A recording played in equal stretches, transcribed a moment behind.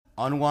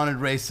Unwanted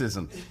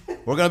racism.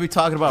 We're going to be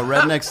talking about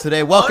rednecks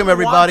today. Welcome,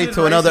 everybody,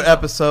 to another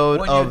episode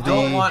of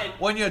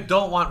When you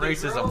don't want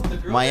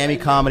racism. Miami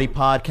Comedy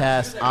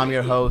Podcast. I'm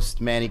your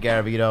host, Manny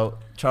Garavito.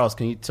 Charles,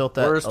 can you tilt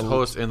that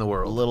host in the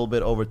world. A little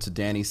bit over to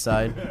Danny's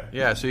side?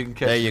 Yeah, so you can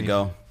catch There you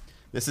go.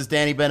 This is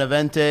Danny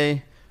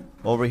Benavente.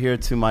 Over here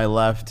to my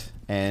left,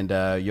 and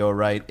your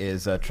right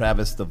is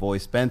Travis the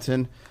Voice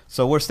Benton.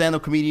 So we're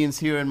stand-up comedians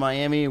here in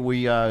Miami.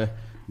 We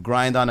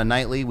grind on a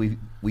nightly.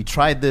 We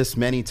tried this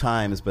many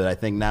times, but I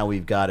think now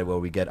we've got it where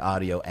we get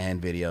audio and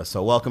video.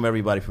 So welcome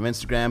everybody from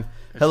Instagram.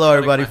 Hello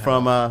everybody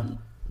from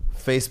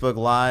Facebook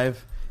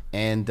Live.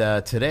 And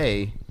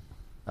today,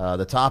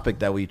 the topic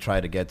that we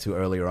tried to get to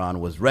earlier on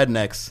was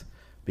rednecks,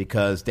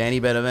 because Danny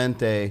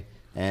Benavente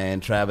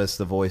and Travis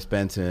the Voice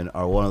Benton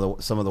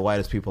are some of the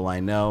whitest people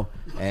I know.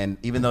 And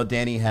even though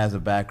Danny has a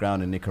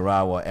background in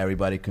Nicaragua,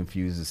 everybody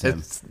confuses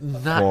him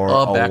for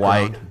a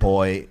white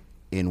boy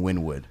in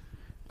Wynwood.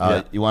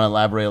 You want to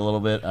elaborate a little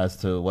bit as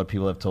to what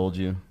people have told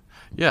you?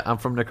 Yeah, I'm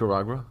from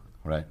Nicaragua.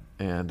 Right.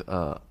 And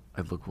I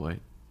look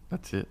white.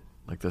 That's it.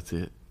 That's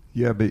it.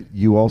 Yeah, but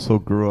you also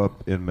grew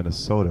up in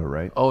Minnesota,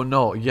 right? Oh,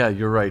 no. Yeah,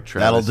 you're right,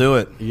 Travis. That'll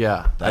do it.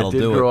 Yeah. I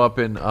did grow up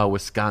in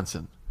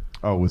Wisconsin.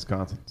 Oh,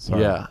 Wisconsin.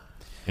 Sorry. Yeah.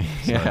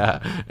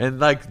 Yeah.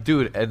 And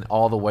dude, and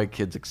all the white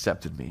kids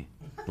accepted me.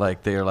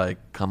 They're like,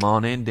 come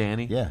on in,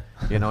 Danny. Yeah.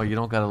 You know, you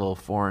don't got a little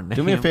foreign name.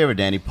 Do me a favor,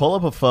 Danny. Pull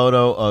up a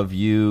photo of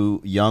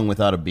you young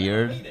without a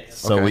beard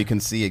so we can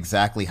see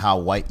exactly how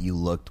white you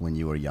looked when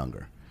you were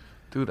younger.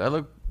 Dude, I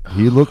look...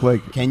 He looked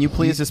like... Can you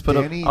please just put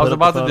Danny, up I was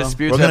about to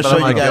dispute that, but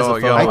I'm like,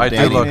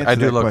 I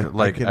do look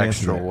like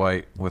extra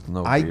white with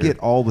no beard. I get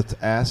all that's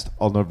asked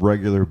on a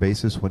regular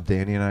basis when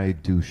Danny and I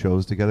do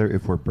shows together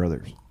if we're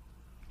brothers.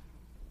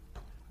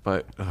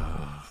 But...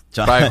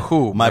 John, by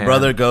who? My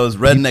brother goes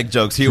redneck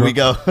jokes. Here we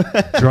go.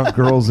 drunk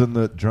girls in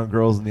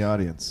the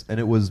audience, and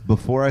it was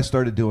before I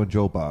started doing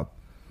Joe Bob.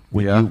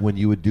 When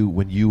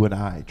you and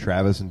I,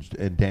 Travis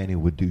and Danny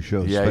would do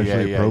shows,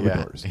 especially at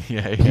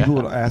Provadors. People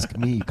would ask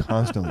me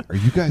constantly, "Are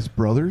you guys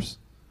brothers?"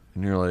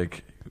 And you're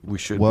like, "We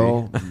should."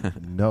 Well,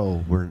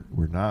 no, we're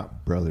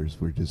not brothers.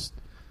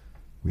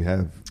 We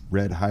have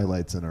red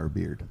highlights in our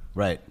beard.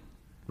 Right.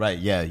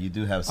 Yeah, you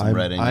do have some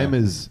red in you. I'm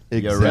as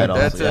You're red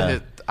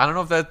also. I don't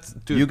know if that's...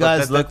 Dude, you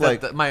guys look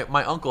like...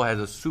 My uncle has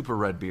a super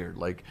red beard,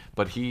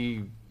 but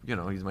he,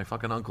 he's my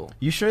fucking uncle.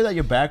 You sure that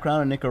your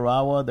background in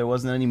Nicaragua, there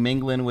wasn't any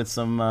mingling with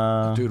some...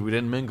 Dude, we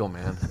didn't mingle,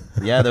 man.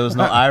 Yeah, there was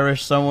no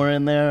Irish somewhere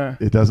in there?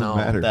 It doesn't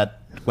matter.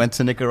 That went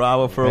to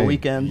Nicaragua for a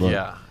weekend? Look,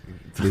 yeah.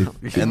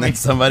 And then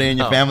somebody in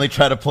your family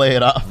tried to play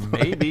it off?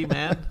 Maybe,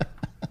 man.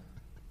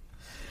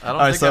 I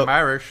don't think I'm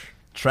Irish.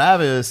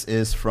 Travis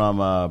is from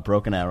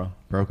Broken Arrow,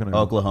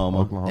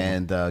 Oklahoma.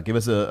 And give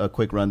us a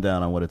quick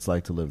rundown on what it's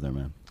like to live there,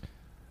 man.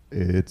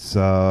 It's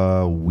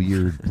a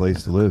weird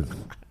place to live.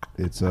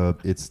 It's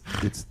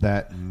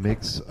that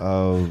mix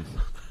of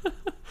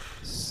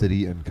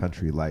city and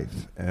country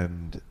life,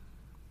 and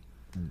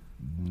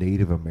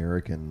Native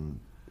American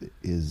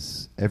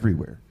is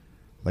everywhere.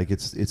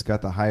 It's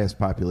got the highest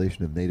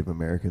population of Native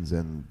Americans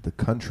in the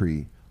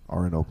country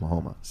are in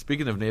Oklahoma.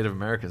 Speaking of Native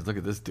Americans, look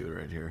at this dude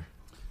right here.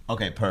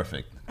 Okay,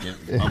 perfect. Speaking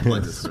of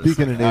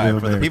Native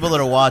Americans, for the people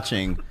that are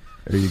watching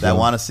that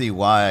want to see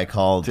why I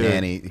called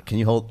Danny, can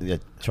you hold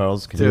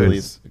Charles? Can you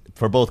please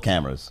for both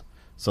cameras?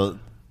 So,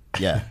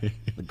 yeah,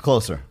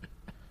 closer.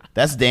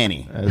 That's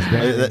Danny.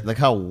 Look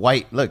how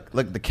white. Look.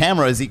 The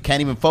camera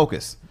can't even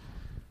focus.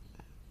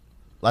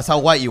 That's how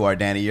white you are,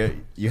 Danny.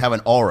 You have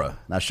an aura.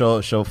 Now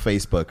show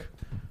Facebook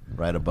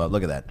right above.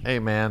 Look at that. Hey,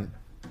 man.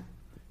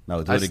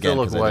 No, do I it again. Still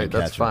look white.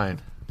 That's fine.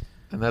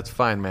 And that's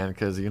fine, man,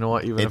 because you know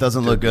what? It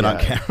doesn't look good on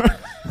camera.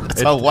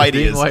 That's how white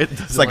he is.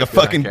 It's like a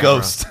fucking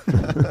ghost.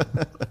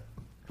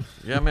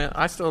 Yeah, man.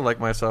 I still like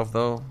myself,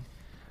 though.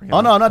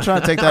 Oh, no, I'm not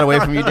trying to take that away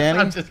from you,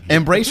 Danny.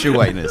 Embrace your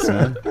whiteness,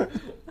 man.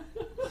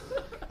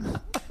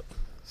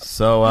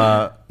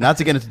 So, not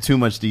to get into too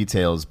much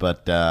details,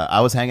 but I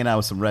was hanging out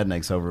with some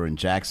rednecks over in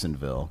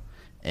Jacksonville,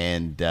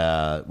 and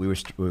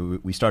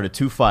we started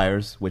two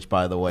fires, which,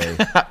 by the way...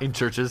 in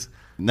churches?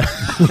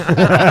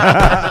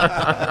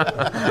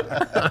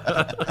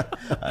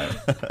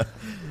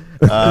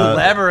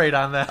 Elaborate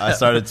on that. I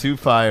started two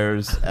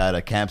fires at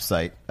a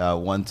campsite,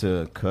 one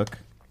to cook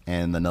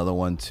and another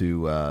one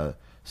to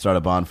start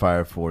a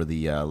bonfire for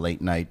the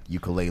late night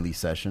ukulele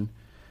session.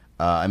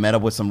 I met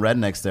up with some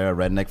rednecks there, a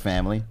redneck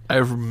family.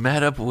 I've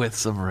met up with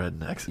some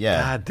rednecks.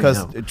 Yeah,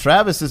 because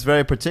Travis is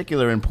very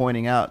particular in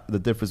pointing out the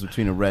difference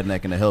between a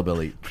redneck and a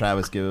hillbilly.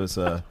 Travis, give us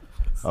a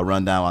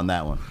rundown on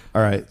that one.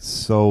 All right,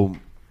 so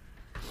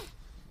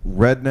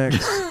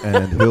rednecks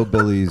and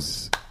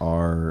hillbillies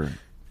are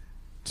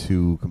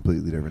two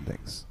completely different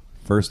things.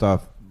 First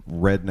off,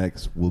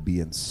 rednecks will be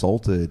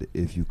insulted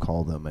if you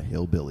call them a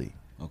hillbilly.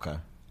 Okay.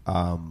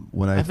 I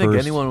think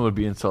anyone would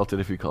be insulted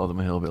if you called them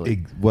a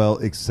hillbilly. Well,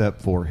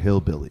 except for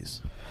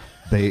hillbillies.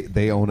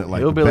 They own it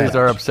like hillbillies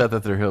are upset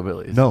that they're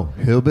hillbillies. No,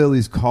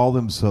 hillbillies call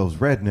themselves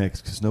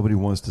rednecks because nobody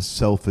wants to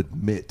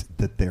self-admit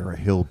that they're a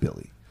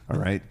hillbilly. All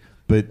right?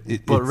 but But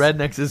it's,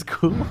 rednecks is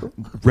cool.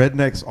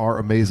 rednecks are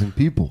amazing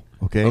people.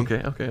 Okay.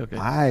 Okay.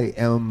 I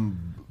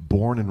am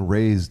born and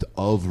raised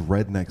of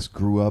rednecks.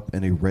 Grew up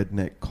in a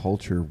redneck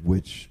culture,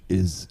 which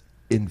is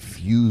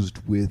infused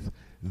with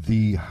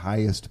the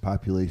highest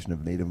population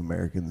of Native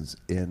Americans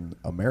in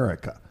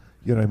America.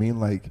 You know what I mean?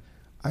 Like,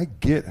 I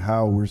get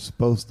how we're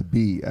supposed to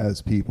be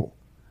as people.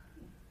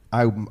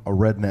 I'm a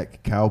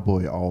redneck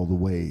cowboy all the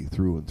way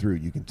through and through.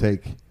 You can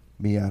take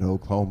me out of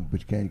Oklahoma, but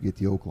you can't get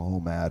the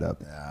Oklahoma ad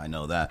up. Yeah, I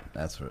know that.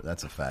 That's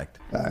a fact.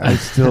 I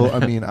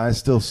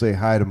still say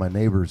hi to my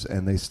neighbors,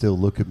 and they still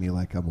look at me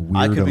like I'm a weirdo.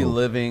 I could be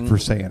living for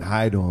saying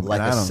hi to them,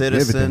 like and a I don't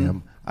citizen give a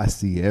damn. I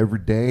see you every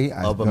day.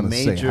 I'm of a going to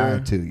say hi major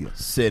to you.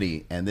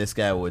 city, and this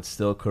guy would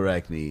still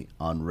correct me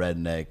on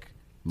redneck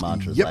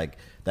mantras. Yep. Like,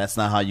 that's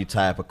not how you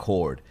tie up a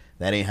cord.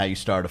 That ain't how you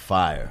start a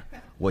fire.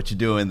 What you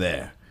doing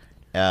there?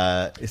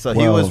 So he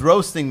Well, was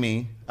roasting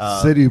me.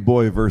 City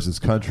boy versus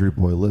country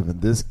boy living.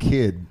 This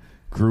kid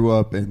grew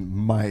up in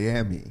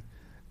Miami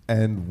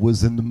and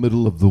was in the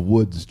middle of the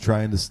woods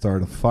trying to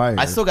start a fire.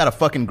 I still got a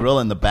fucking grill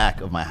in the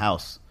back of my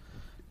house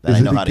that Is I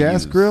it know a how to gas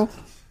use. grill?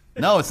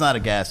 No, it's not a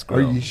gas Are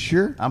grill. you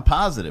sure? I'm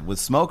positive, with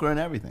smoker and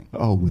everything.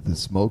 Oh, with the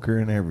smoker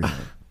and everything.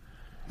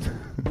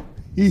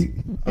 He's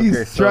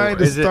Okay, so trying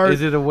to start.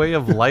 Is it a way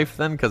of life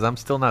then? Because I'm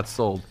still not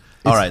sold.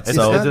 All right, it's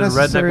so not is it a redneck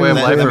necessarily- way of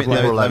Let- life, let or me- people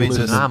let are me- like, let me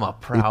 "Listen, just- I'm a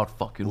proud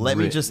fucking. Let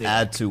me rich." just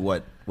add to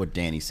what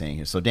Danny's saying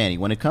here. So, Danny,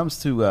 when it comes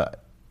to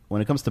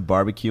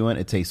barbecuing,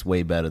 it tastes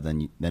way better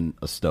than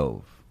a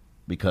stove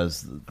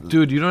because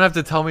Dude, you don't have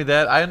to tell me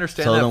that. I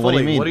understand So that then what do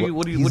fully. you mean?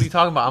 What are you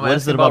talking about? I'm What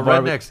is asking it about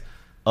about rednecks.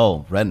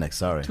 Oh, redneck.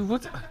 Sorry. Dude,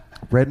 what?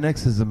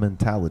 Rednecks is a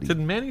mentality. Did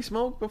Manny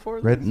smoke before?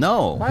 this? Red-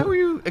 No. Why were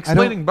you I don't-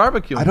 explaining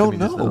barbecue? I don't to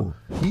me just know.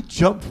 now? He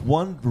jumped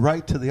one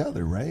right to the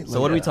other, right?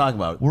 So what are we talking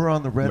about? We're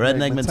on the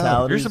redneck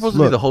mentality. You're supposed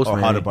to be the host, or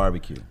Manny. how to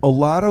barbecue. A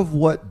lot of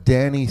what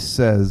Danny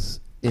says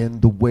in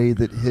the way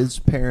that his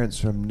parents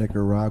from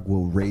Nicaragua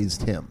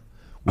raised him,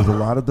 with a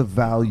lot of the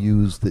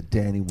values that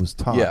Danny was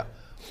taught, Yeah.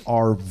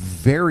 are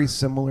very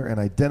similar and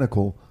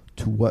identical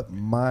to what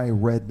my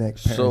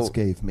redneck parents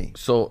gave me.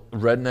 So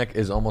redneck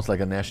is almost like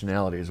a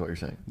nationality, is what you're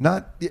saying.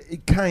 Not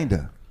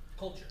kinda.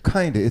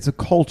 Kinda. It's a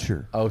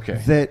culture.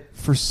 Okay. That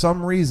for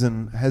some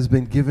reason has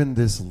been given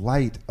this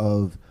light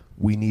of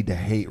we need to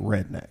hate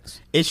rednecks.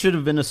 It should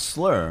have been a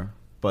slur,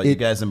 but you It-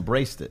 guys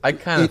embraced it. I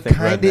kind of It think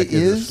kinda redneck is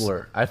a is.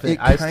 slur. I It think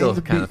I still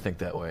kinda kind of be- think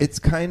that way. It's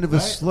kind of a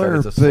That slur,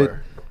 it's a but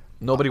slur.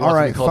 Nobody wants all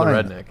right, to be called fine.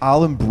 a redneck.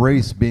 I'll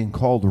embrace being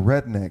called a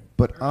redneck,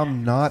 but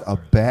I'm not a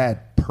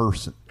bad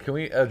person. Can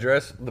we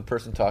address the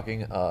person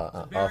talking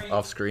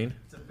off screen?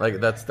 Like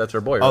that's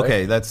our boy, right?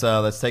 Okay,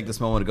 let's take this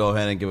moment to go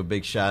ahead and give a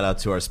big shout out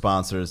to our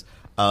sponsors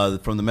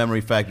from the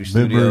Memory Factory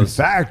Memory Studios.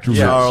 Factory.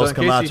 Yeah, Charles, so in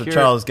come case out. you hear-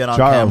 Charles, get on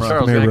Charles, camera. Charles,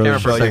 come here, get on brother. camera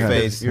for Show a your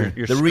second. face.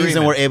 You're The reason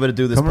screaming. we're able to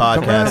do this Come on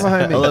podcast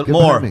behind me. a little Get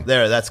more. behind me.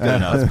 There, that's good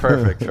enough. That's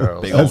perfect,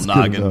 Charles. Big That's old good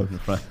noggin. enough. in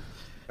front.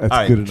 That's All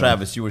right, good enough.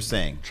 Travis, you were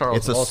saying Charles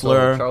it's a also,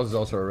 slur. Charles is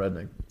also a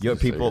redneck. Your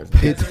Just so people.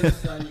 you guys know. Your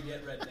son, you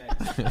get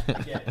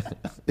redneck. Yes.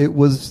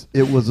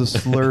 It was a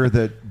slur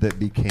that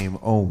became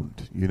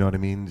owned. You know what I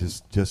mean?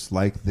 Just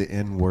like the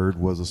N word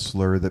was a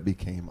slur that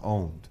became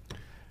owned,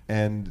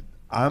 and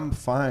I'm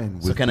fine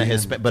with. So can a being-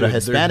 Hispanic, but Dude, a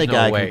there's Hispanic no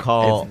guy way. can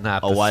call It's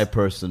not a the white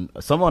person,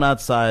 someone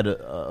outside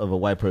of a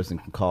white person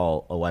can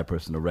call a white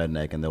person a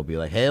redneck, and they'll be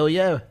like, "Hell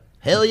yeah,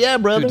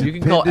 brother!" Dude, you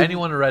can call Did-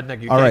 anyone a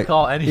redneck. You All can't right,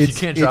 call any. You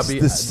can't drop.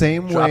 It's the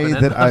same drop way an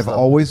that N on I've stuff.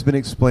 always been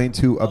explained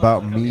to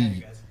about Okay, me.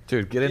 guys.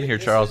 Dude, get in here,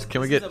 This Charles. is-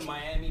 Can we this get? is a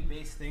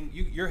Miami-based thing.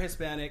 You're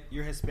Hispanic.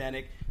 You're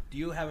Hispanic. Do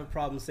you have a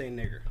problem saying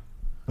nigger?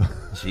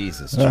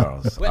 Jesus,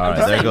 Charles. Wait, All I'm right,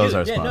 just there saying, goes you-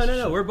 our yeah, sponsor.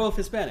 No. We're both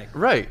Hispanic.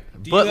 Right,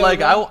 Do you but have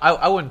like a-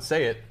 I wouldn't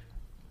say it.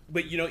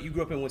 But you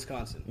grew up in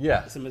Wisconsin.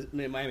 Yeah. It's a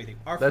Miami thing.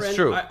 Our That's friend,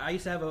 true. I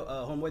used to have a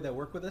homeboy that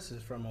worked with us.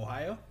 Is from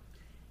Ohio,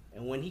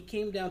 and when he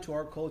came down to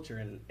our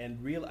culture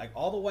and real like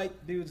all the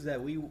white dudes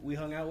that we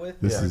hung out with,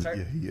 This our is-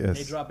 entire- yes.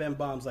 they drop M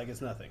bombs like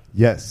it's nothing.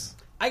 Yes,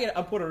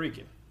 I'm Puerto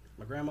Rican.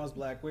 My grandma's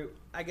black.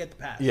 I get the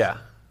pass. Yeah.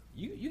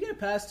 You get a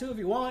pass too if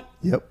you want.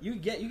 Yep. You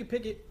can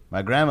pick it.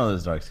 My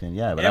grandmother's dark skin,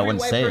 yeah, but I Every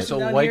wouldn't white say it. person So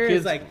down white here kids-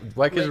 is like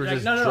white kids were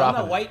just no, I'm dropping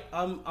not it. white.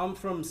 I'm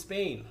from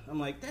Spain. I'm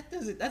like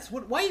that's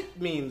what white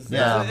means.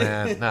 Yeah, No,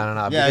 man,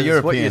 no. Yeah, because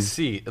it's what European. you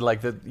see,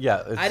 like the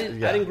It's, I didn't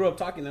Yeah. grow up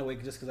talking that way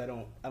just because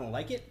I don't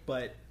like it.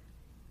 But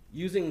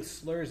using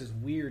slurs is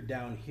weird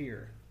down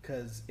here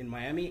because in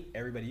Miami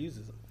everybody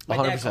uses them. My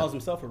dad 100%. calls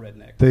himself a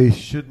redneck. they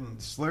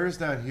shouldn't. Slurs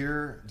down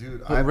here, dude.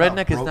 But I redneck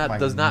about is broke not my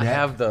does not neck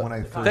have the. when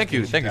I first Thank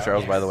you, moved out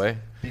Charles. By the here way,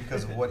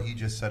 because of what he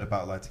just said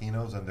about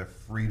Latinos and their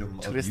freedom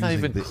Dude, of it's using not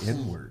even. the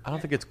N word. I don't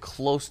think it's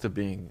close to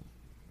being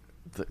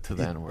to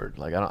the N word.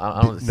 Like I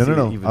don't. No, see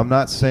no. it even, I'm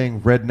not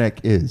saying redneck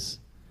is.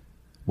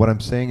 What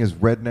I'm saying is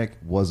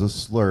redneck was a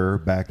slur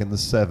back in the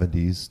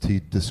 70s to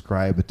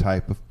describe a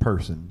type of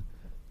person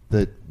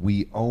that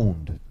we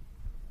owned.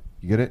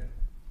 You get it?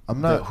 I'm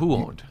not. Who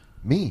owned?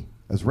 Me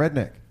as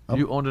redneck.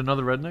 You owned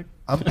another redneck.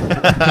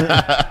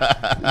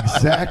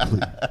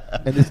 Exactly.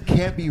 And it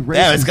can't be racist.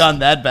 Damn, it's gone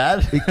that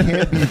bad. It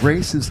can't be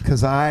racist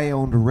because I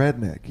owned a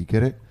redneck. You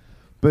get it?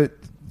 But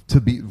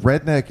to be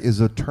redneck is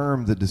a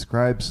term that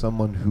describes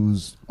someone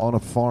who's on a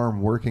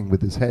farm working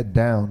with his head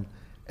down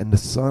and the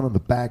sun on the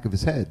back of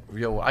his head.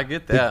 Yo, I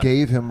get That that.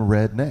 gave him a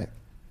redneck.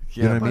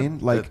 You Yeah, know what I but mean?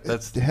 Like,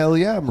 that's hell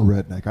yeah, I'm a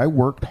redneck. I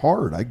worked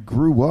hard. I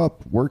grew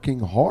up working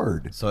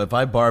hard. So if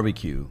I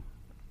barbecue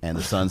and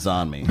the sun's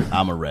on me,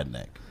 I'm a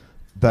redneck.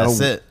 That'll-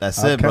 That's it. That's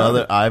I'll it, count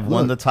brother. it. I've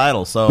won the Look,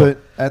 title. So, but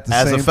at the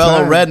as a same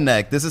fellow time-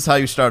 redneck, this is how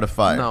you start a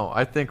fire. No,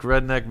 I think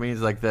redneck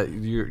means like that.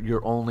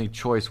 Your only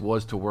choice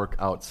was to work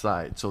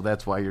outside, so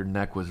that's why your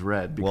neck was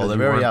red. Because Well, they're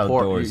you very weren't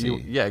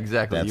outdoorsy. yeah,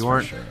 exactly. That's you for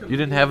weren't. sure. You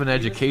didn't have an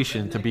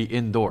education to be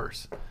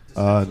indoors.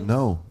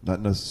 No,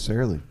 not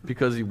necessarily.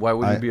 Because why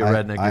would you be a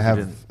redneck I if have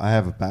you didn't? I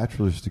have a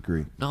bachelor's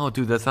degree. No,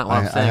 dude, that's not what I,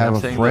 I'm I saying. have I'm a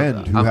saying friend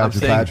that, who I'm has a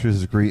saying, bachelor's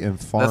degree in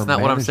farm That's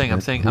not what I'm saying. I'm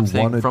management saying- who I'm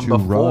saying wanted from to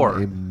before.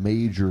 run a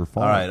major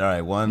farm. All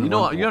right. One. You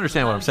know, one- you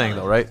understand what I'm saying,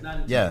 though, right?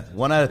 Yeah,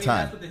 one at a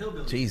time. That's what the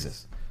hillbillies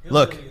Jesus. is.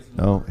 Look, Hillbilly is-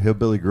 No,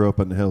 hillbilly grew up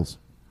in the hills.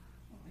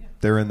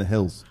 They're in the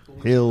hills.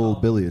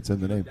 Hillbilly, it's in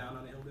the name. Down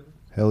on a hillbilly.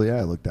 Hell yeah,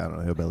 I look down on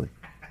a hillbilly.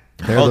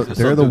 They're oh, the,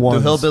 so they're the do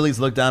ones. hillbillies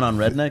look down on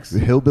rednecks? The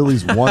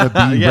hillbillies want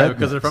to be Yeah, rednecks.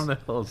 because they're from the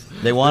hills.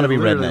 They wanna They're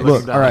be literally rednecks. looking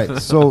Look, down. all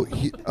right. So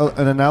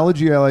an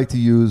analogy I like to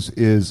use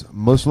is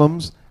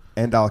Muslims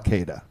and Al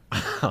Qaeda.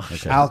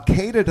 Okay. Al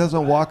Qaeda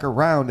doesn't walk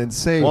around and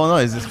say, Well, no,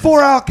 it's just-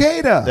 for Al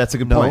Qaeda. That's a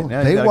good no, point. Yeah,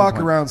 you they got a good walk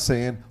point. around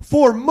saying,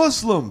 for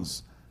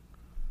Muslims.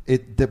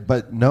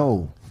 But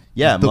no.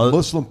 Yeah, the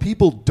Muslim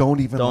people don't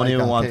even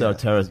want their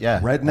terrorists.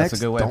 Yeah, Rednecks that's a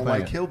good way of don't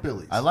putting like it.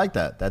 hillbillies. I like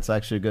that. That's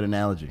actually a good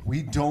analogy.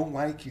 We don't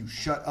like you.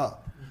 Shut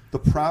up. The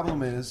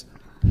problem is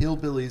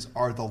hillbillies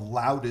are the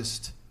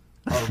loudest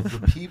of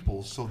the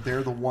people, so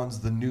they're the ones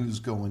the news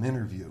go and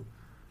interview.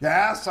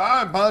 Yeah, I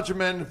saw him punch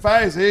him in the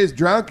face. He's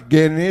drunk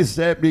again, and his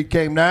stepdad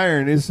came down here,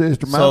 and his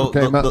sister So mama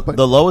came up.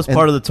 the lowest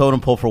part of the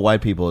totem pole for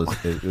white people is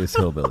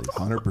hillbillies.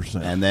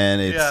 100%. And then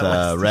it's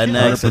Yeah, rednecks,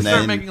 let's and start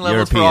then making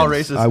levels for all Europeans.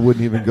 races. I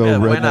wouldn't even go Yeah,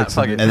 why rednecks. not?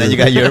 Fuck it. And then you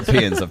got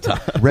Europeans up top.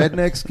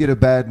 Rednecks get a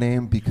bad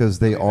name because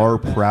they are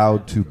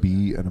proud to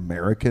be an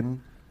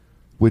American,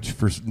 which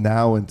for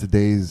now in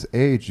today's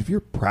age, if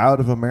you're proud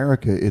of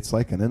America, it's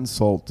like an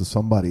insult to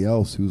somebody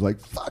else who's like,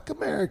 fuck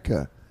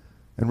America.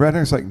 And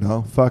rednecks like,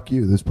 no, fuck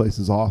you. This place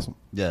is awesome.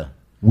 Yeah.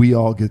 We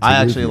all get to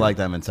I live actually here. like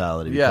that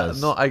mentality. Yeah,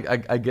 because no, I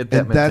get that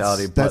And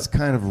mentality. that's but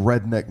kind of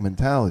redneck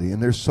mentality.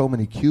 And there's so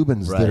many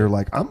Cubans Right. that are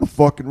like, I'm a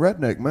fucking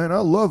redneck, man. I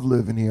love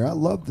living here. I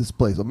love this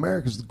place.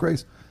 America's the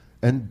greatest.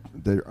 And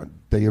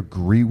they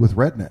agree with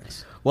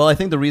rednecks. Well, I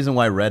think the reason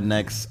why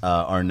rednecks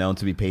are known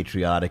to be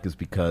patriotic is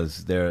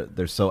because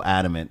they're so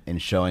adamant in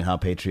showing how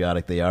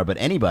patriotic they are. But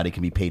anybody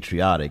can be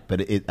patriotic.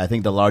 But I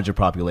think the larger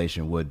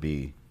population would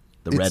be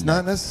the rednecks. It's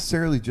not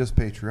necessarily just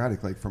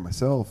patriotic. Like for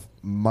myself,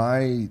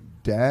 my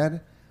dad,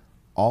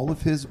 all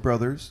of his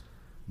brothers,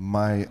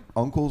 my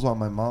uncles on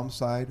my mom's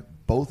side,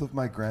 both of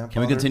my grandfathers.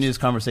 Can we continue this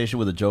conversation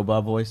with a Joe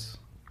Bob voice?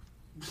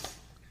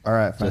 All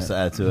right, fine. Just to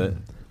add to it.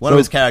 One So- of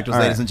his characters, all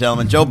right. ladies and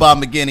gentlemen, Joe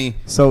Bob McGinney,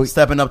 So-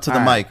 stepping up to the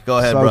All right. mic. Go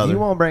ahead, so brother. if you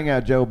want to bring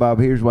out Joe Bob,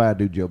 here's why I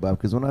do Joe Bob.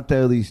 Because when I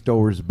tell these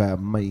stories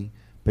about me,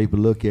 people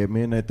look at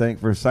me and they think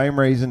for the same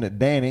reason that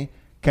Danny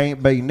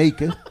can't be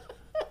Nika,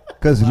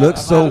 because he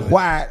looks so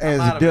white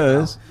as he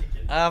does.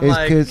 I'm It's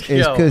like, because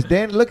yo.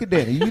 Danny, look at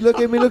Danny. You look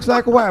at me, looks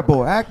like a white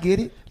boy. I get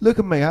it. Look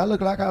at me. I look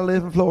like I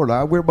live in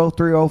Florida. We're both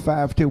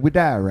 305 till we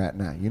die right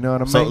now. You know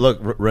what I mean? So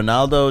look,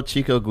 Ronaldo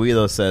Chico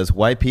Guido says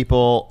white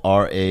people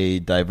are a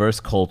diverse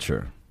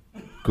culture.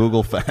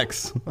 Google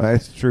facts.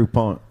 That's a true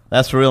point.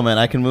 That's for real, man.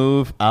 I can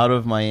move out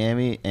of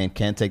Miami and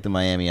can't take the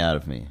Miami out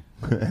of me.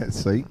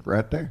 See,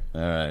 right there.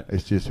 All right.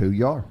 It's just who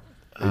you are.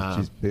 It's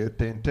just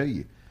built into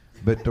you.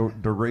 But the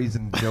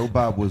reason Joe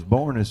Bob was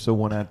born is so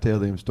when I tell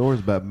them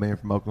stories about being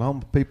from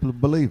Oklahoma, people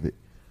believe it.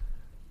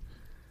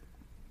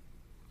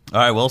 All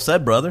right, well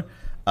said, brother.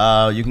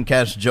 You can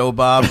catch Joe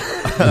Bob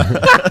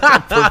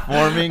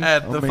performing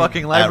At the I mean,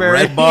 fucking at library.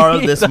 Red Bar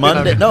this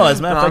Monday. No, as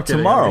a matter of No, I'm fact, kidding.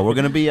 tomorrow we're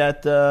going to be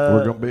at,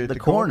 gonna be at the the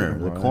corner.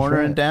 Corner. The That's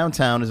corner in right.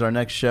 downtown is our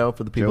next show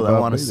for the people Joe that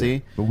Bob want to be see.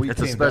 there. But we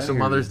It's a came special down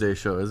here Mother's to- Day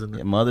show, isn't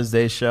it? Mother's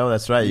Day show.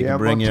 That's right. You Yeah, can I'm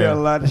bring going to tell a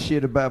your lot of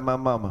shit about my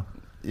mama.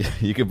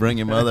 you can bring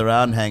your mother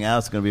out and hang out.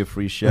 It's going to be a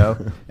free show.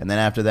 And then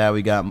after that,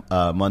 we got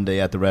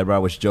Monday at the Red Bar,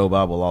 which Joe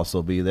Bob will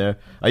also be there.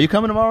 Are you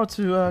coming tomorrow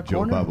to Joe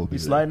corner? Bob will be You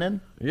there. sliding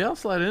in? Yeah, I'll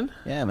slide in.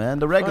 Yeah, man.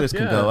 The regulars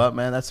can yeah. go up,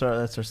 man. That's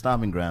our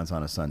stomping grounds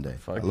on a Sunday.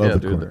 Fuck I love yeah, the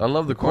dude. corner. I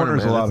love the The corner,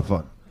 corner's man. a lot It's- of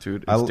fun.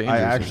 Dude, I it's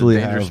dangerous. actually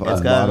It's a dangerous have spot.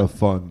 a got- lot of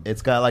fun.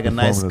 It's got like a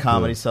nice performing at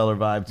comedy the- cellar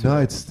vibe to No,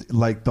 it. it's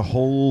like the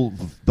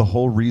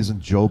whole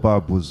reason Joe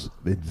Bob was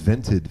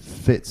invented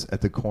fits at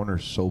the corner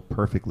so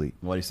perfectly.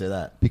 Why do you say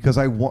that? Because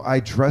I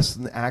dress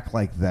and act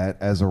like that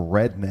as a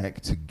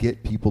redneck to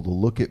get people to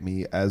look at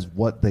me as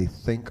what they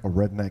think a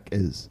redneck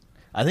is.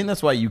 I think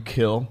that's why you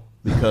kill.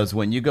 Because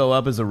when you go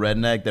up as a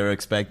redneck, they're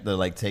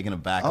like taken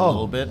aback a Oh,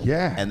 little bit.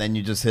 yeah. And then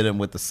you just hit them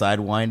with the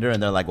sidewinder,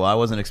 and they're like, well, I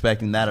wasn't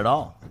expecting that at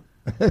all.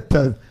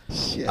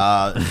 Shit.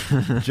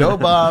 Joe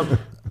Bob.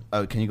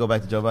 Can you go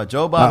back to Joe Bob?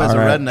 Joe Bob as a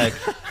all right.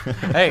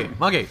 redneck. Hey,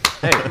 monkey.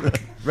 Hey,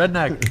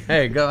 redneck.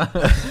 Hey, go. All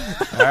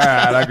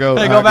right, I go.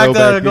 Hey, I go back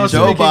to in. go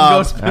Joe speaking. Bob.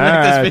 Go speak like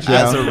All this right, bitch.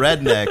 As a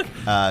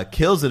redneck,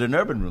 kills it in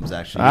urban rooms.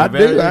 Actually, I You're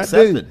very do. I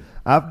accepted. do.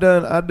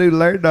 I do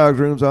Larry Dog's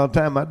rooms all the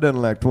time. I've done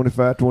like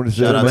 25,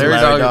 27. Shout out to Larry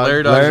Larry Dog. Dog.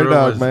 Larry Dog's Larry room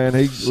Dog, was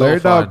man. so Larry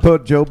fun. Dog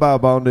put Joe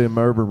Bob on them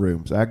urban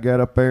rooms. I got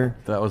up there,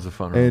 That was a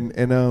fun room.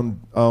 and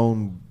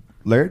on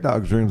Larry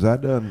Dog's rooms, I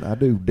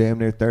do damn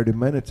near 30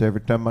 minutes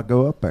every time I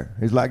go up there.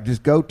 He's like,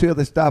 just go till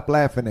they stop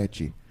laughing at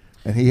you,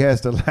 and he has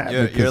to laugh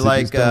You're because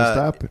like, they just don't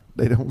stop it.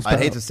 They don't stop. I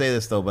hate to say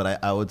this though,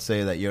 but I would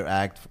say that your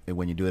act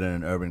when you do it in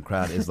an urban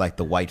crowd is like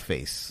the white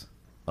face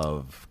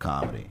of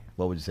comedy.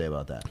 What would you say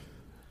about that?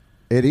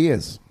 It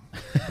is.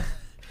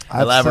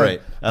 I'd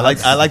Elaborate. say-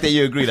 I like that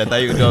you agreed. I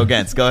thought you would go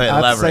against. Go ahead. I'd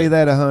Elaborate. say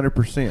that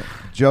 100%.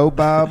 Joe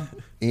Bob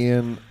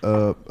in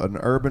an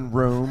urban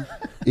room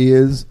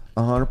is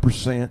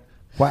 100%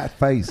 white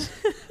face.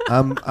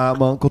 I'm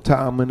Uncle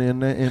Tom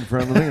in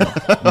front of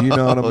them. You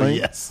know what I Oh, mean?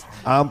 yes.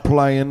 I'm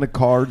playing the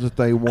cards that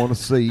they want to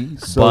see,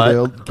 so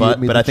they'll give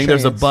me but the I think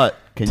there's a chance but.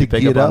 Can you to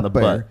pick get up on the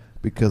there,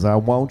 but? because I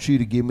want you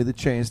to give me the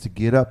chance to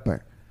get up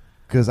there,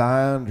 because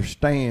I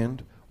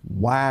understand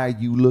why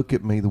you look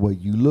at me the way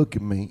you look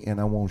at me,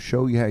 and I want to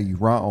show you how you're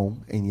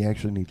wrong, and you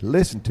actually need to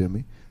listen to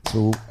me,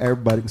 so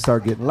everybody can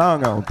start getting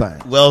along on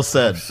things. Well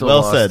said. so well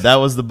lost. said. That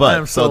was the I but.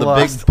 am So so the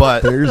lost. big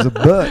but There's a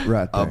but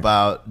right there.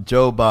 about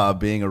Joe Bob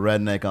being a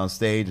redneck on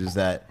stage is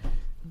that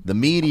the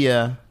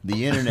media,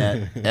 the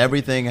internet,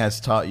 everything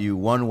has taught you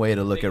one way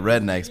to look at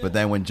rednecks, but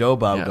then when Joe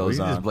Bob yeah, goes we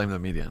can on, just blame the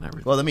media and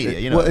everything. well, the media,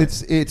 you know, Well,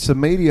 it's a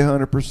media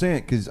 100%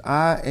 because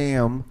I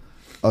am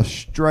a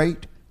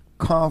straight,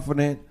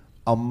 confident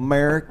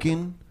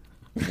American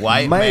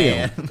white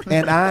male, man.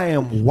 and I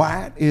am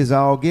white as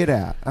all get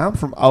out. I'm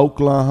from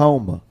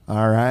Oklahoma.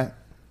 All right,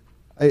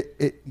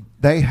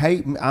 they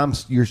hate me.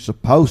 You're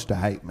supposed to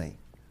hate me,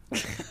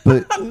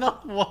 but no,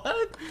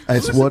 what?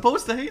 That's Who's what-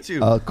 supposed to hate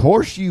you? of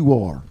course you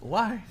are.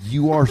 Why?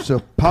 You are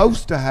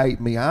supposed to hate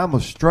me. I'm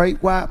a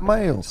straight white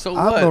male. So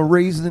I'm what? the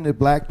reason that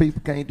black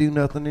people can't do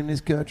nothing in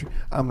this country.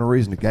 I'm the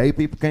reason that gay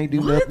people can't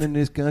do nothing in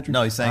this country.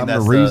 No, he's saying I'm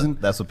that's the reason.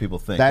 that's what people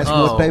think. That's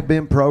Oh, what they've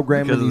been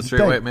programming because of you the to straight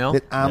think, white male?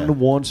 that I'm Yeah. the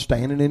one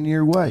standing in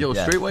your way. Yo,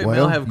 Yeah. straight white Well,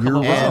 male have come you're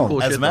up with some wrong.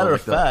 cool as shit a matter though,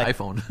 of like fact,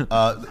 the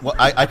iPhone. well,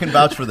 I can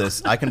vouch for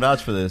this. I can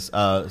vouch for this.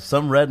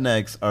 Some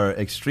rednecks are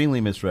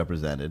extremely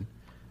misrepresented.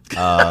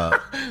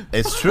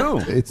 It's true.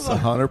 It's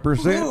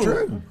 100%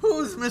 true.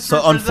 Who's So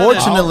misrepresented?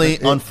 unfortunately,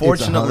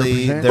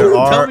 100% there true.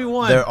 Tell me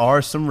one.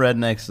 are some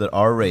rednecks that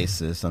are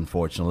racist.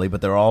 Unfortunately, but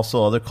there are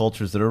also other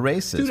cultures that are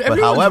racist. Dude, but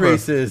everyone's however,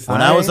 racist.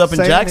 when I I was ain't up in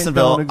saying it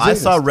Jacksonville, don't I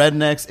saw exist.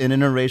 rednecks in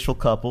interracial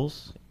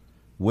couples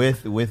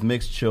with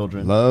mixed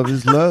children. Love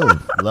is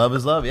love. Love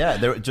is love. Yeah,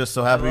 they're just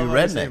so happy to be love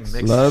how you say rednecks.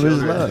 mixed Love is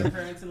children. love. Your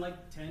parents in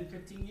like 10,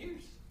 15 years.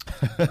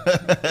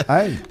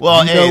 Hey,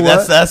 Well, you hey, know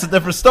that's what? a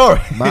different story.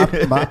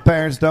 my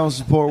parents don't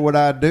support what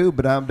I do,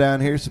 but I'm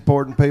down here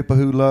supporting people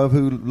who love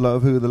who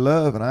they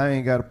love, and I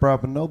ain't got a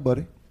problem with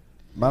nobody.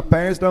 My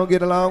parents don't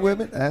get along with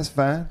me. That's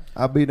fine.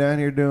 I'll be down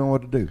here doing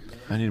what to do.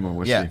 I need more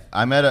whiskey. Yeah,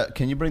 I met a.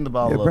 Can you bring the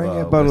bottle Yeah, bring of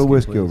a bottle of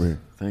whiskey please? over here.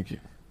 Thank you.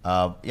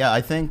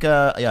 I think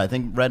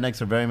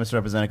rednecks are very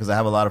misrepresented because I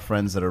have a lot of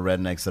friends that are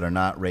rednecks that are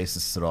not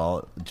racist at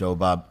all. Joe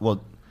Bob,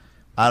 well,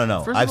 I don't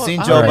know. First I've of all, seen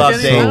I Joe don't Bob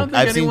think date. I don't think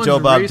I've seen anyone's Joe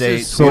Bob racist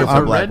date. So towards a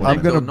I'm redneck,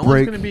 gonna though. No one's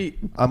break. gonna be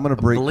I'm gonna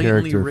break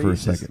blatantly character for a racist.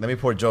 second. Let me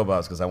pour Joe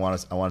Bob's because I want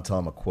to tell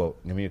him a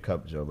quote. Give me a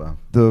cup, Joe Bob.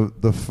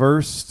 The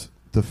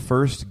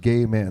first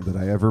gay man that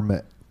I ever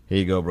met Here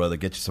you go, brother.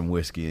 Get you some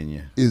whiskey in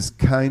you. is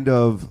kind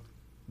of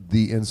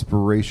the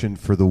inspiration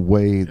for the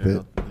way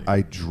that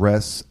I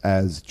dress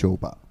as Joe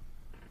Bob.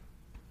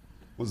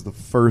 Was the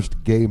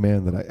first gay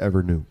man that I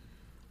ever knew.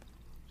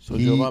 So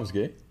He- Joe Bob's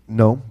gay?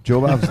 No,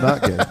 Joe Bob's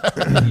not gay.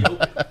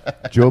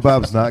 Joe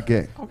Bob's not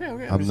gay. Okay.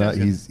 I'm just not.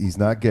 asking. He's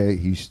not gay.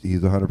 He's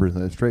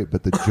 100% straight.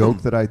 But the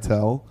joke that I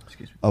tell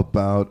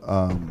about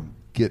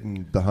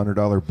getting the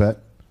 $100 bet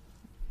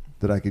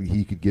that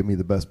he could give me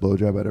the best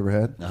blowjob I'd ever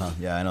had.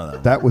 Yeah, I know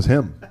that. That was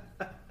him.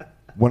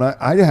 When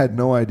I had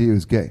no idea he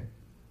was gay.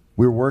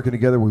 We were working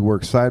together. We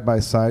worked side by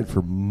side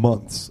for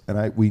months,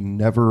 and we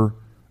never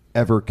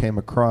ever came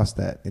across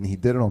that. And he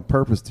did it on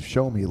purpose to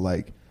show me,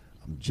 like,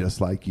 I'm just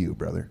like you,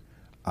 brother.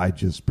 I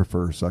just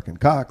prefer sucking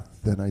cock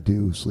than I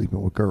do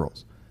sleeping with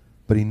girls.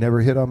 But he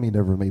never hit on me,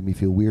 never made me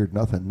feel weird,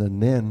 nothing.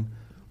 And then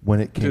when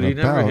it came Dude, he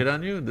about, never hit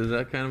on you? Does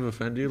that kind of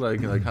offend you?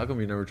 Like how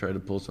come you never tried to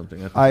pull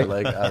something?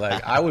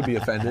 I- I would be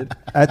offended.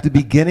 at the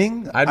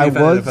beginning, I'd be I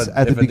offended was if at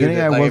the if a dude beginning.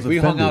 did- I like, was if we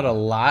hung out offended. a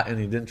lot and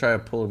he didn't try to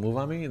pull a move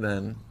on me,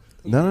 then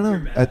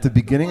No. At the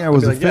beginning, I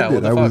was I'd be like, yeah,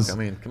 offended. what the I fuck? was. I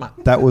mean, come on.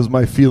 That was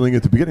my feeling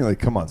at the beginning. Like,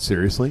 come on,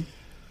 seriously.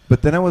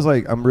 But then I was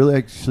like, I'm really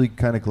actually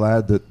kind of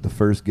glad that the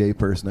first gay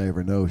person I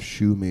ever know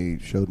showed me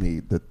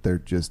that they're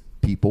just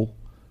people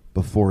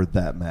before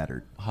that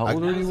mattered. How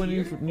old were you when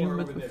you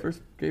met the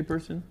first gay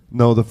person?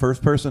 No, the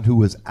first person who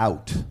was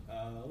out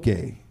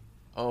gay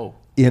Oh,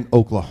 in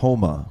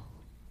Oklahoma,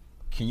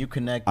 Can you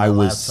connect? I my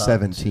was laptop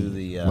 17 to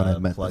the, when I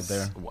met plug this.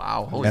 there.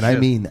 wow. Holy and shit. I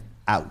mean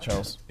out.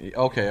 Charles.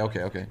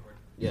 Okay.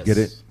 Yes. Get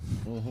it?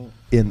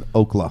 In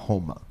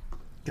Oklahoma,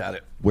 Got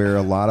it. where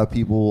a lot of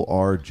people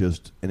are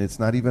just, and it's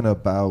not even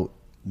about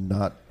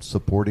not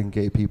supporting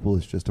gay people.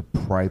 It's just a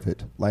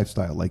private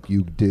lifestyle, like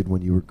you did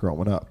when you were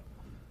growing up.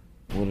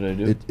 What did I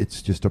do?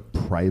 It's just a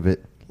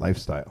private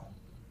lifestyle.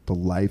 the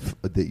life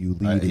that you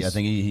lead. I is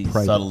think he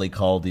private. subtly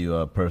called you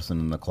a person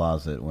in the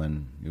closet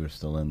when you were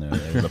still in there.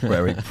 It was a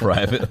very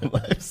private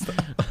lifestyle.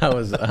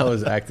 I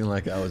was acting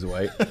like I was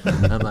white.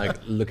 I'm like,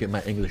 look at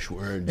my English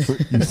words.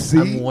 You see,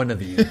 I'm one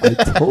of you. I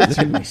told Look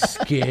at you. my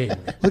skin.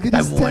 Look at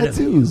his I'm one of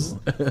tattoos. you.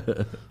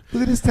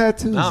 Look at his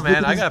tattoos. No, Look man,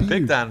 at I his got beard.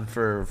 picked on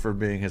for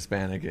being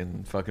Hispanic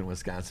in fucking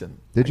Wisconsin.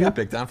 Did I you? got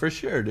picked on for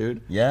sure,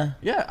 dude. Yeah?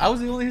 Yeah, I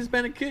was the only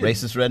Hispanic kid.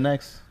 Racist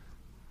rednecks?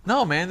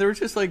 No, man, they were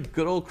just like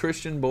good old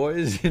Christian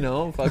boys, you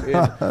know, fucking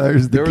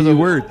There's They the were key the-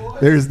 word.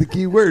 There's the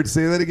key word.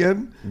 Say that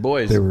again.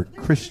 boys. They were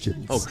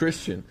Christians. Oh,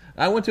 Christian.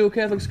 I went to a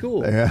Catholic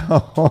school. Yeah.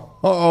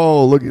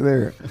 Oh, look at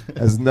there.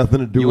 Has nothing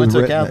to do You with went to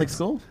a rednecks. Catholic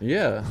school?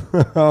 Yeah.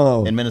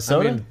 Oh, In I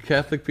Minnesota? mean,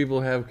 Catholic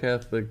people have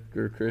Catholic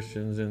or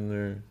Christians in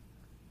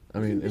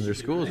their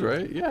schools,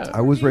 right? Yeah.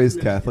 I was raised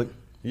Catholic.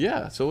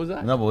 Yeah, so was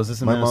I. No, but was this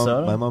in My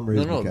Minnesota? mom No,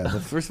 raised no. me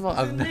Catholic. First of all,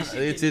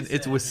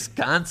 it's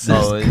Wisconsin.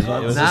 Oh,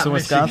 was not this in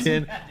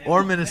Wisconsin? Michigan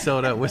or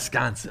Minnesota,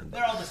 Wisconsin.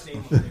 They're all the same.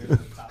 Up there.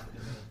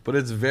 But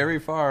it's very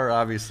far,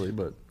 obviously.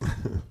 But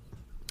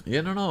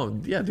yeah, no,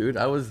 yeah, dude.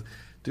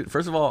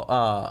 First of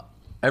all,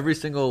 every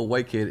single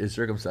white kid is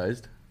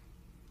circumcised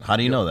How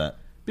do you know that?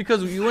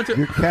 because you went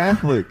You're to,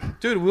 Catholic.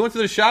 dude. We went to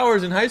the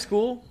showers in high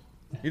school.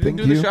 You didn't Thank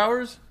do you. the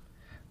showers.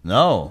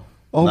 No.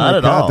 Oh not my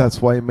at God, all.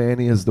 that's why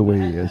Manny is the way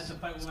he is.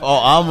 Oh,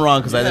 I'm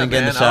wrong because I Yeah, didn't get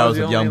in the man, showers I was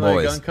the with young only,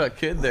 boys. Like, uncut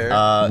kid there.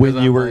 When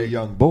 'Cause you I'm were a like-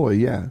 young boy,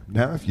 yeah.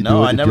 Now if you do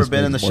No, it, I it never just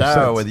been in the makes more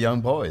shower sense. with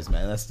young boys,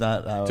 man. That's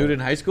not how. dude, in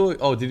high school.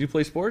 Oh, did you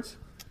play sports?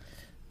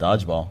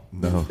 Dodgeball.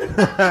 No,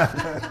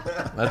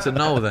 That's a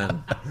no.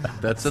 Then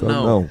that's a so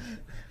no. no.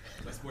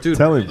 Dude,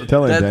 Tell him,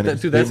 Danny.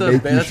 dude, They that's make you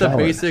that's a shower.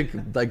 basic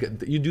like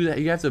you do that.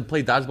 You have to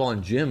play dodgeball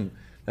in gym.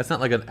 That's not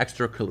like an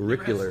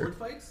extracurricular. Sword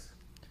fights?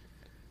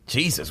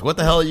 Jesus, what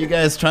the hell are you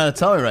guys trying to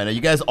tell me right now? You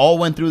guys all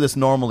went through this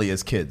normally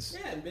as kids.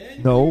 Yeah,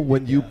 man. No,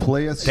 when you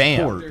play a Damn.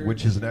 sport,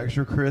 which is an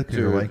extracurricular,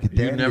 Dude, like you've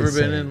Danny never is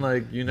been saying, in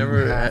like you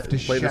never have to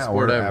played a shower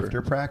sport ever,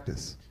 after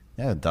practice.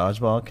 Yeah,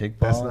 dodgeball, kickball.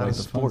 That's not like a the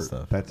fun sport.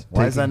 stuff. That's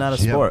Why is that taking not a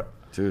gym. sport?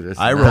 dude. It's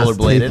I not- roller-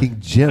 Rollerbladed. Taking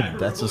gym.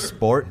 That's a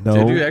sport. No,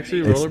 Did you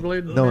actually it's-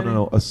 rollerblade, No, Manny? no,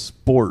 no. A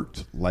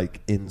sport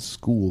like in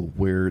school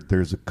where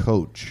there's a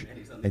coach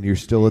and you're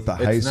still at the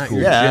high It's not school.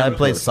 your Yeah, I gym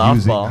played coach.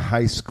 using softball.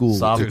 high school.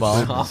 Softball. Dude,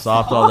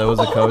 Softball, there was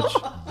a coach.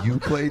 You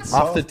played softball.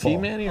 Off the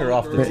team, Manny, or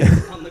off the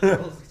team? On the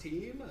girls'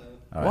 team?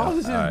 Wow, this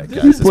is, all right, this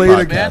guys, is this played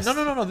fun, a- man.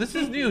 No. This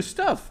is new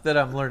stuff that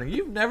I'm learning.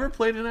 You've never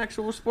played an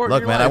actual sport.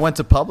 Look, in your man, I life. went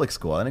to public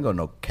school. I didn't go to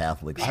no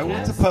Catholic I school.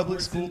 went to public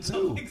school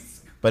too.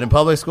 But in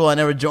public school, I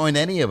never joined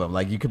any of them.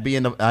 Like, you could be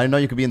in the, I know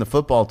you could be in the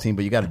football team,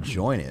 but you got to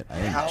join it.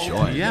 I didn't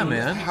join. Yeah,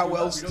 man. How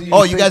else do you?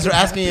 Oh, you guys think are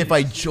it asking if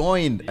happens? I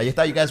joined. I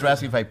thought you guys were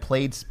asking if I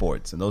played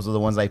sports, and those are the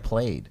ones I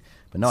played.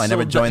 But no, I So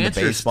never the joined the answer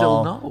is still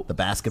baseball, no. the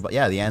basketball.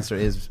 Yeah, the answer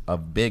is a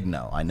big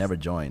no. I never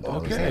joined. I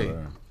was Okay.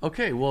 never-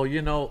 Okay.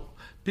 Well,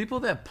 people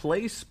that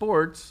play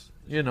sports,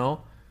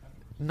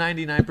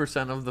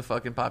 99% of the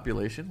fucking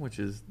population,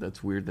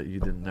 that's weird that you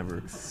didn't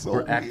never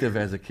were active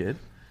as a kid.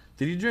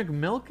 Did you drink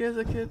milk as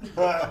a kid?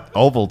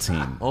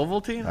 Ovaltine.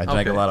 Ovaltine? I drank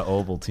Okay. a lot of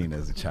Ovaltine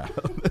as a child.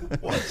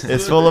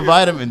 It's full of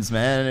vitamins,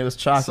 man. It was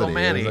chocolatey. So,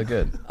 Manny, It was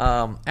good.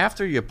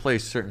 After you play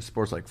certain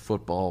sports like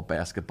football,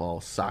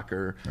 basketball,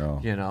 soccer, Oh.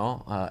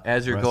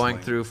 as you're going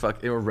Wrestling.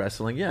 through or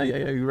wrestling,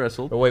 you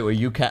wrestled. But wait, were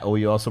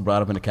you also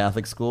brought up in a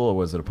Catholic school, or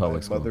was it a My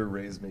public school? mother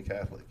raised me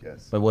Catholic.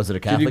 Yes. But was it a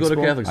Did Catholic you go to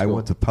school? Catholic I school?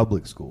 went to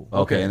public school.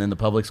 Okay, Okay. and then the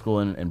public school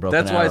in Broken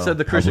That's why I Arrow. said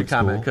the Christian Public school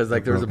comment because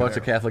like there was a bunch in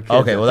of Broken Catholic kids.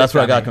 Okay, that well that's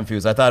where I picked got on me.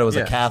 confused. I thought it was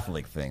Yeah. a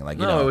Catholic thing, like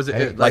No, it was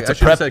Hey, like to I should've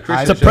prep said Christian,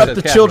 to I should've prep said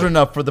the Catholic. children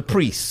up for the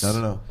priests.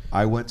 No.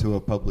 I went to a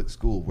public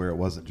school where it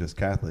wasn't just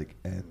Catholic,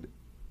 and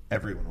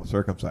everyone was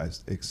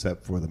circumcised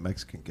except for the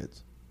Mexican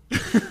kids.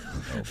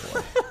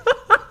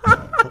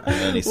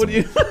 What do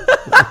you?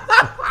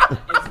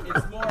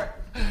 It's more.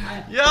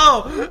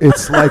 Yo,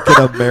 It's like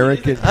an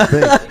American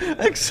thing,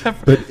 except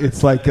for but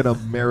it's like an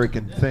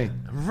American thing.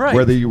 Right.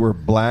 Whether you were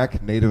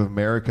black, Native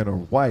American, or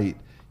white,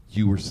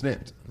 you were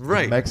snipped. The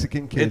right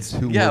Mexican kids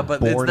who yeah, were but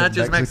born it's not in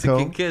just Mexico,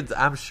 Mexican kids.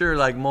 I'm sure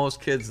like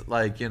most kids,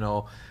 like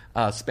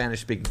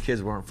Spanish speaking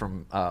kids weren't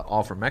from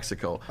all from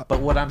Mexico. But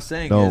what I'm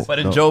saying No. is, But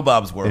in No. Joe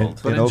Bob's world,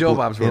 but in Joe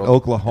Bob's world, in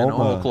Oklahoma,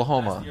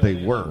 Oklahoma,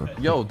 they were.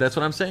 yo, that's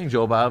what I'm saying,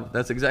 Joe Bob.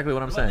 That's exactly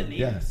what I'm saying.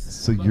 Yeah.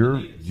 So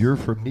you're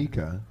from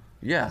Nika.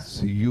 Yeah,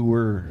 So you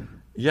were.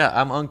 yeah,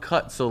 I'm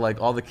uncut, so like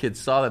all the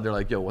kids saw that they're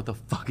like, "Yo, what the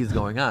fuck is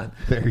going on?"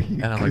 There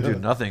you And I'm like, go.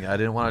 "Dude, nothing. I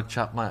didn't want to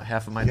chop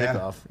half of my dick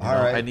off. You All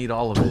know? right. I need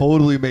all of it."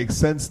 Totally makes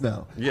sense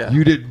now. Yeah.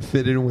 You didn't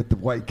fit in with the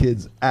white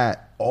kids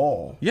at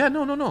all. Yeah,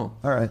 no.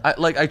 All right.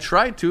 I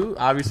tried to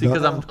obviously No,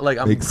 because no.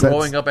 I'm Makes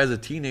growing sense. up as a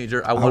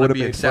teenager. I want would've to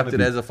be made fun of accepted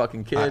you. as a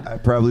fucking kid. I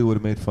probably would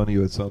have made fun of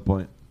you at some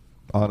point.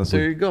 Honestly.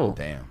 There you go.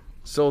 damn.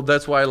 So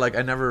that's why like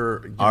I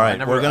never. All right,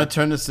 we're gonna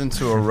turn this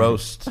into a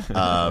roast for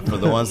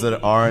the ones that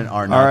are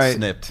not All right,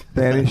 snipped.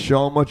 Danny,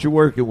 show them what you're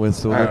working with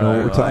so we know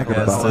what we're talking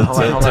Yes,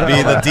 about. to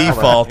be the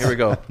default. Here we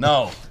go.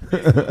 No,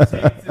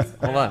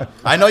 Hold on.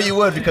 I know you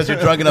would because you're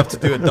drunk enough to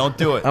do it. Don't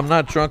do it. I'm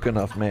not drunk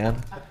enough, man.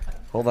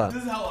 Hold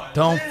on.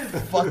 Don't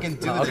fucking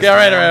do this. Okay, all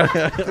right.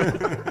 You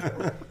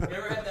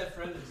ever had that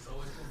friend that's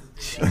always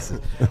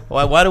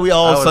Why do we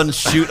all of a was- sudden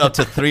shoot up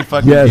to 3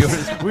 fucking Yes.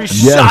 viewers? We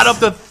Yes. shot up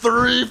to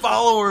 3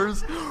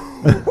 followers.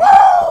 Woo!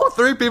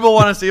 3 people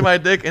want to see my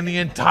dick in the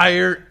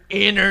entire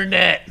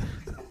internet.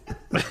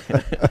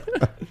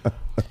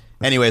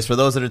 Anyways, for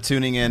those that are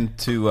tuning in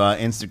to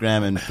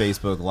Instagram and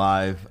Facebook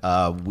Live,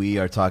 we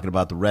are talking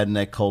about the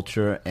redneck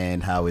culture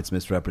and how it's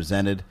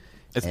misrepresented.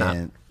 It's not.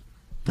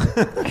 All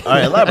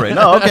right, elaborate.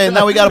 No, okay,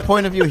 now we got a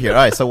point of view here. All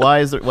right, so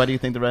why do you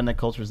think the redneck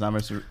culture is not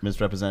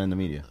misrepresented in the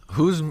media?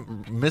 Who's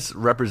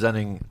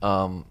misrepresenting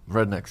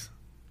rednecks?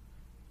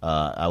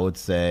 I would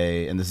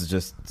say, and this is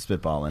just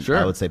spitballing. Sure.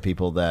 I would say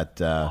people that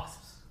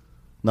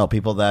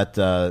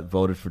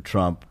voted for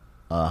Trump,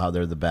 how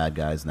they're the bad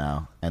guys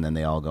now, and then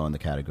they all go in the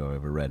category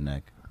of a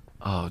redneck.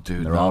 Oh,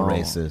 dude, They're all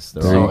racist.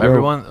 They're There all, you go.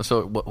 everyone.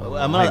 So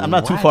I'm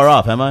not too far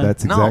off, am I?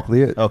 That's No.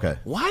 exactly it. okay.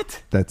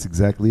 What? That's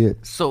exactly it.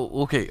 So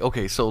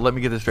okay. So let me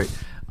get this straight.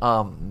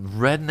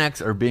 Rednecks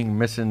are being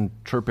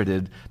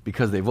misinterpreted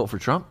because they vote for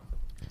Trump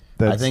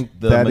That's, think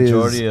the that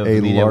majority is of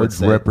a media would large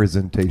say-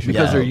 representation.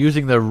 because Yeah. they're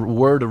using the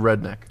word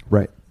redneck.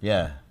 Right.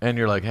 Yeah. And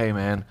you're like, hey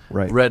man,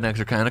 Right. rednecks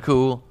are kind of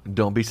cool.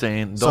 Don't be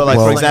saying. Don't So, be like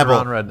slaying for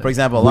around rednecks.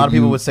 example, a When lot of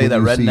people you- would say that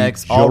when you see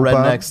rednecks, all Joe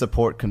Bob- rednecks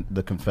support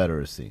the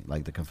Confederacy,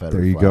 like the Confederate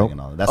There you flag go. and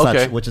all that. That's not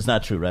Okay. true, which is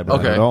not true, right?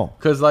 Okay, at all.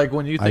 because like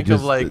when you I think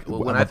just- of like I'm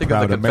when a I think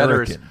of the proud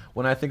Confederacy, American.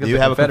 when I think of Do the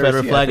you have a Confederacy,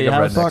 Confederate flag I think in of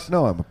your house? rednecks. Fuck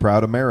no, I'm a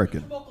proud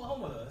American.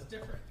 Oklahoma, though. It's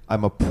different.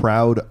 I'm a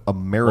proud Well,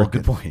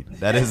 American. good point.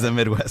 That is the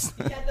Midwest.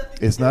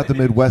 It's not the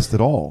Midwest at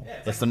all.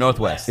 That's the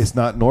Northwest. It's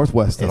not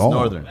Northwest at It's all.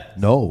 Northern.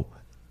 No,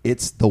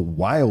 it's the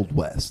Wild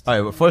West. All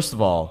right. Well, first of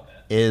all,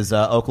 is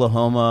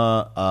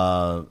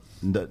Oklahoma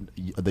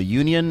the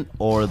Union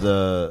or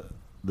the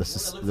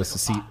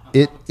secede?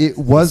 It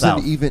wasn't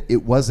South. even.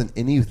 It wasn't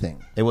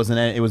anything. It wasn't.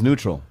 It was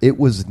neutral. It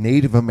was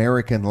Native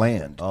American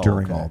land Oh,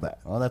 during okay. all that.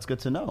 Oh, that's good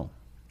to know.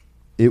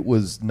 It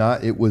was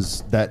not. It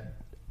was that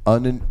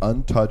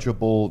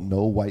untouchable,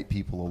 no white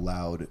people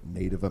allowed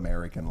Native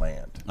American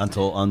land.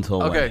 Until Okay.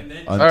 when? All right.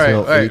 Until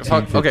All right.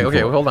 Fuck, okay.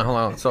 1854. Hold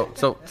on.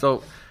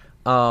 So,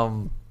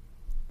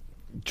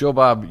 Joe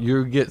Bob,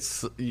 you get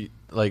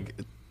like,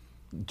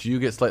 do you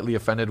get slightly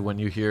offended when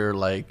you hear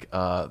like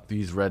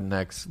these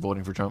rednecks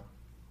voting for Trump?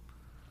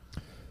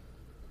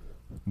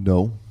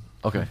 No,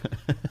 Okay.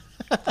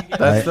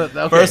 That's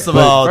okay. First of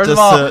all, First just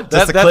of all, to-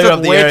 just to that clear took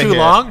up the way air too here.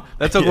 long.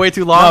 That took way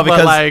too long. No, but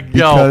because- like,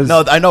 yo, because-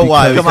 No, I know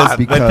why. because-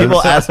 Because when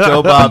people ask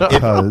Joe Bob,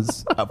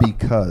 if,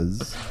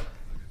 because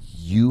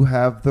you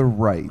have the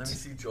right. let me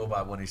see Joe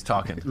Bob when he's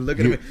talking. look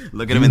at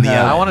him in the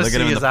have- eye. I want to Look see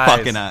at him in his the eyes.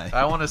 fucking eye.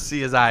 I want to see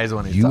his eyes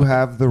when he's You talking.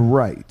 have the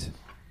right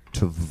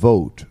to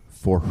vote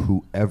for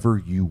whoever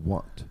you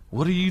want.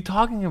 What are you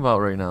talking about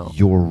right now?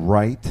 Your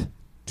right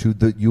to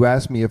the. You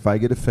asked me if I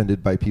get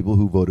offended by people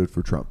who voted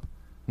for Trump.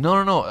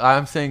 No.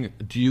 I'm saying,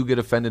 do you get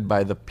offended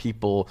by the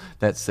people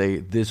that say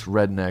this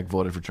redneck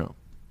voted for Trump?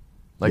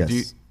 Like, do you?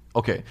 Yes.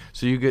 Okay,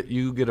 so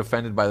you get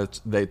offended by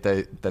that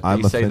they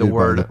I'm say the offended by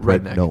word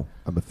redneck No,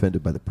 I'm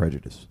offended by the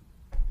prejudice.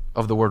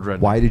 of the word redneck.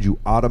 Why did you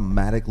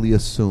automatically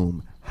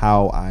assume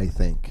how I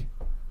think?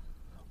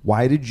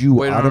 Why did you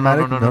Wait, no.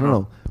 automatically?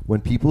 No.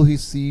 When people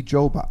see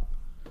Joe Bob,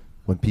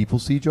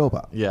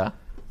 Yeah,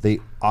 they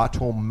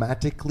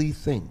automatically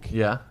think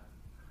yeah,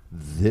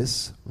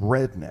 this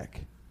redneck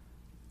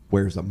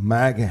wears a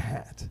MAGA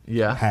hat,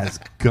 Yeah. has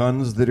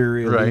guns that are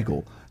Right.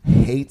 illegal,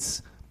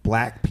 hates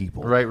black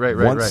people, Right,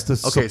 wants to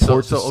Okay,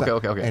 support so- the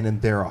South, okay. and then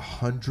they're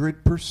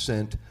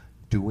 100%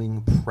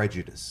 doing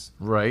prejudice.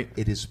 right.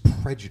 It is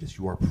prejudice.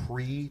 You are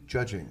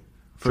prejudging.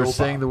 For Joe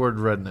saying Bob. the word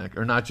redneck,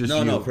 or not just No,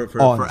 you. no,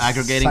 for On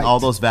aggregating sight. all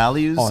those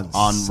values On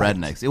on sight.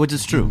 rednecks, which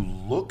is true. You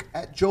look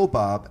at Joe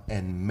Bob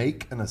and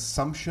make an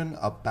assumption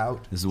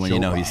about. This is when Joe you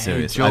know Bob. he's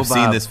serious. Joe I've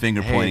seen Bob, this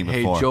finger pointing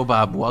hey, before. Hey, Joe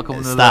Bob, welcome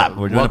to Stop. the.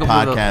 We're doing a welcome to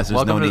podcast. the- There's no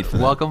welcome to- need for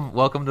that.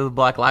 welcome to the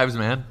Black Lives,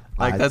 man.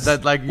 Like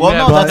that. Like you Well,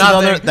 no, have that's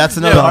nothing, another- that's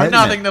you another have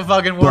argument. nothing to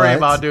fucking worry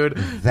about, dude.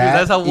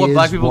 That's how what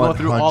black people go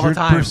through all the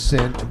time.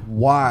 100%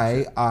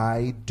 why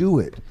I do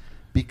it,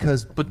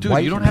 because. But, dude,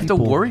 white you don't have to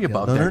people- worry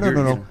about no, that. No, no,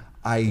 no, You're- no.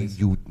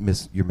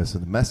 You're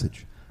missing the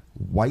message.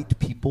 White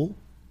people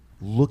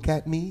look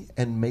at me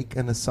and make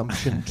an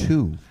assumption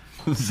too.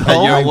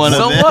 So you're one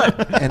so of them.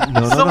 what? And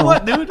no, So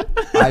what, dude?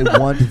 I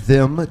want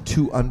them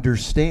to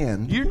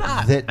understand You're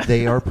not. that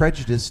they are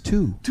prejudiced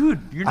too. Dude,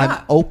 you're I'm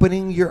not.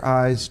 opening your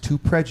eyes to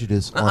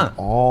prejudice on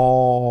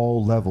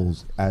all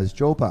levels as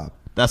Joe Bob.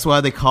 That's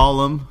why they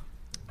call him.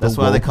 That's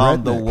why they woke call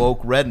him the redneck.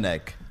 woke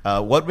redneck.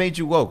 What made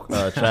you woke,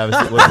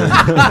 Travis? Was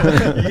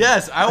it-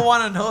 Yes, I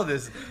want to know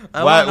this.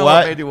 I want to know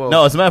what made you woke.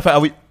 No, as a matter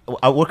of fact,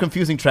 we're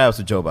confusing Travis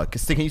with Joe Bob.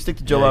 Can you stick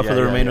to Joe Bob for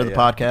the remainder of the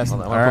podcast?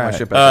 Hold on, All I wanna put my Alright.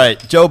 shit back.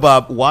 right, Joe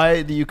Bob.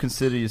 Why do you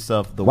consider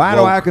yourself the? Why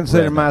do woke I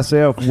consider redneck?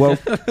 myself woke?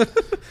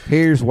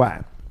 Here's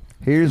why.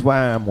 Here's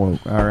why I'm woke.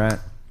 All right.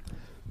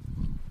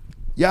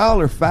 Y'all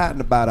are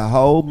fighting about a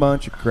whole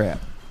bunch of crap.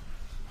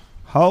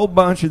 Whole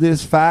bunch of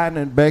this fighting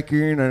and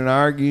bickering and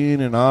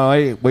arguing and all.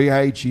 Hey, we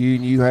hate you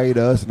and you hate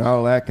us and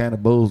all that kind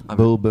of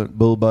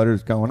bull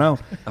butters going on.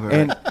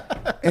 And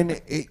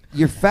and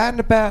you're fighting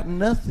about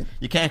nothing.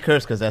 You can't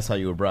curse because that's how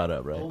you were brought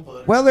up, right?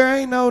 Well, there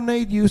ain't no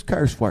need to use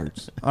curse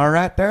words. All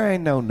right, there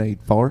ain't no need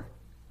for it.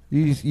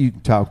 You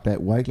can talk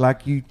that way,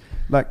 like you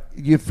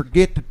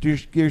forget that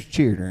there's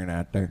children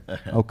out there.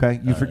 Okay,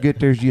 you forget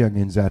there's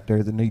youngins out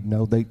there that need to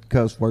know they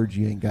cuss words.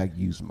 You ain't got to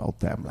use them all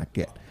the time like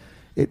that.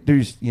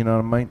 There's, you know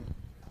what I mean.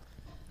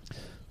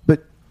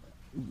 But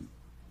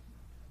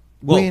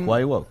Woke. Why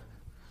you woke?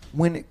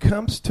 when it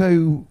comes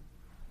to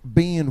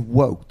being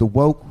woke, the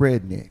woke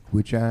redneck,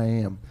 which I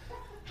am,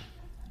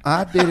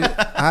 I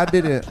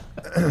did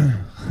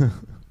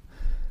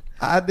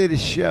a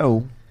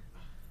show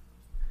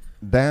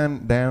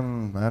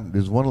down. It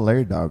was one of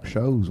Larry Dog's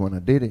shows when I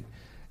did it,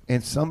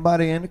 and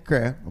somebody in the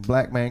crowd, a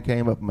black man,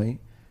 came up to me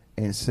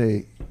and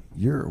said,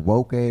 "You're a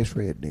woke ass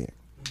redneck,"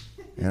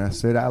 and I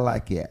said, "I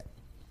like that."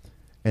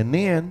 And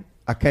then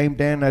I came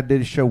down and I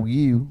did a show with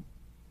you,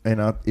 and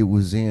it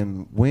was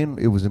in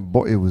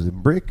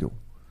Brickell,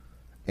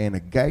 and a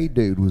gay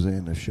dude was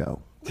in the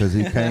show because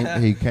he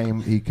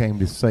came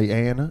to say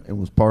Anna and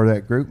was part of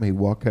that group, and he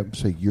walked up and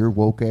said, "You're a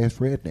woke ass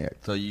redneck."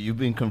 So you've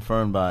been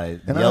confirmed by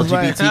the And I was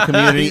like- LGBT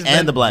community He's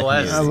and the been black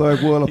blessed. I community.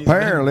 was like, "Well, He's been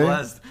apparently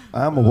blessed.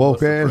 I'm a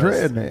woke ass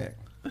Suppressed. redneck."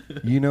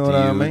 You know what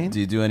I mean? Do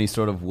you do any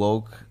sort of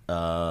woke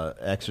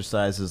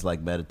exercises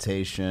like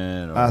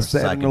meditation or I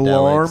set an psychedelics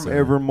alarm or-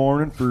 every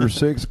morning for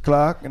 6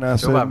 o'clock, and I Joe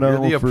said Bob, no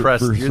you're the for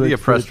oppressed. You're the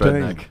oppressed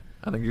 6:15. redneck.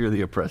 I think you're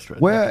the oppressed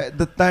redneck. Well,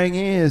 the thing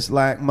is,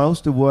 like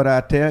most of what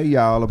I tell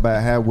y'all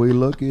about how we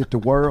look at the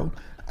world,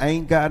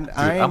 ain't got. Dude,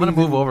 I'm gonna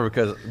move over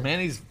because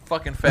Manny's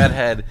fucking fat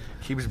head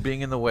keeps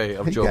being in the way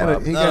of He Joe gotta-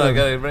 Bob. he No, gotta-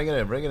 gotta bring it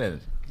in. Bring it in.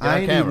 Get I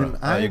on ain't camera. even. Oh,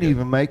 I you're ain't good.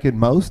 even making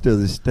most of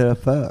the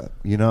stuff up.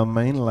 You know what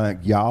I mean? Like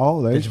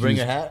y'all. Did you bring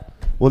your hat?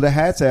 Well, the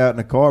hat's out in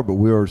the car, but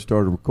we already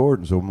started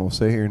recording, so I'm gonna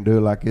sit here and do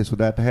it like this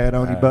without the hat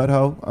on your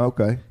butthole.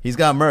 Okay. He's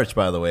got merch,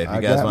 by the way. If you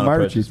I guys got want to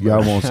merch purchase if y'all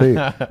merch. want to see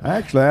it.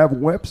 Actually, I have a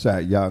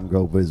website y'all can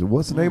go visit.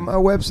 What's the name of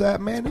my website,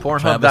 Manny?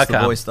 Pornhub.com.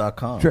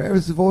 TravisTheVoice.com.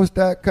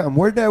 TravisTheVoice.com.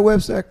 Where'd that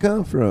website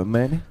come from,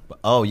 Manny?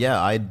 Oh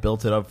yeah, I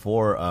built it up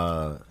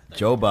for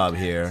Joe Bob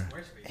here.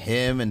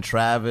 Him and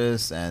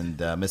Travis and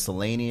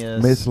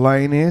Miscellaneous.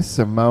 Miscellaneous,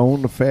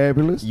 Simone the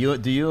Fabulous.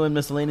 Do you and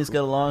Miscellaneous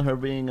get along? Her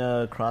being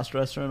a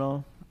cross-dresser and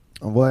all.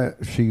 What?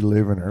 She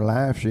living her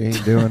life. She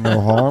ain't doing no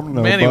harm.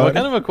 To Manny, what nobody.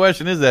 kind of a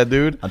question is that,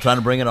 dude? I'm trying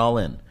to bring it all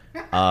in.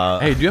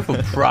 Hey, do you have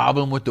a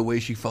problem with the way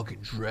she fucking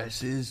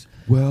dresses?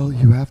 Well,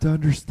 you have to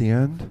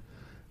understand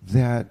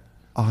that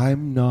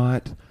I'm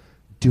not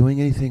doing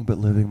anything but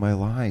living my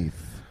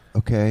life.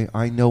 Okay?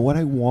 I know what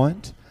I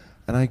want,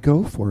 and I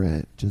go for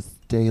it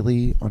just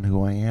daily on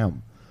who I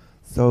am.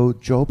 So,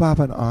 Joe Bob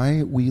and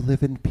I, we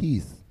live in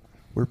peace.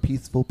 We're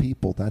peaceful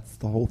people. That's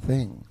the whole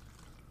thing.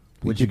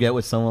 Would you get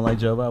with someone like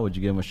Joe Bob? Would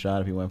you give him a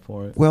shot if he went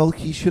for it? Well,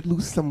 he should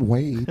lose some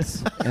weight,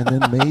 and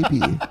then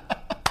maybe.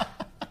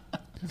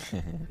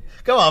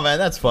 Come on, man.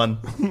 That's fun.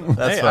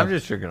 That's Hey, fun. I'm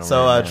just tricking over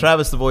So, here, man.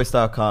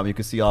 TravisTheVoice.com. You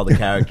can see all the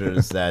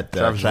characters that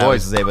Travis Travis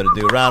Voice. is able to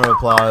do. Round of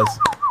applause.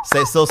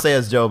 Still say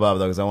as Joe Bob,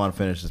 though, because I want to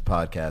finish this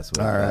podcast with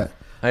All right.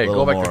 Hey, a go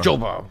little back more. to Joe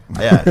Bob.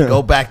 Yeah,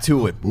 go back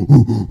to it.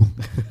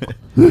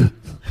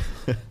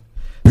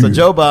 So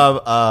Joe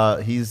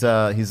Bob, he's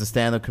a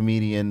stand-up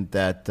comedian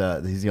that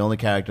he's the only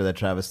character that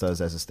Travis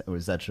does as a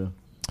is that true?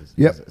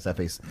 Yep. Is that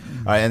face?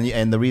 All right,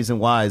 and the reason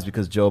why is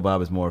because Joe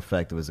Bob is more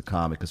effective as a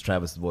comic because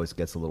Travis' voice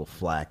gets a little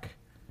flack.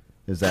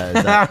 Is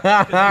that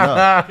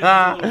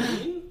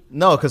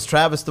no? Because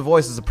Travis the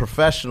Voice is a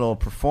professional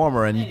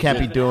performer, and you can't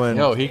be doing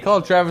Yo, he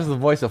called Travis the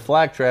voice of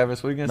Flack.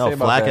 Travis, what are you gonna say no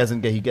about flack that?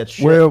 hasn't get he gets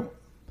shit. Well,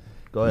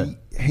 Go ahead.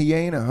 he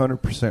ain't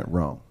 100%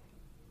 wrong,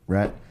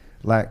 right?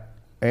 Like,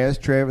 as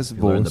Travis the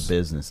You learn the Voice,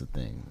 business of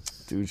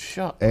things. Dude,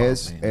 shut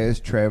as up, man. as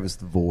Travis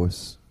the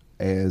Voice,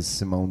 as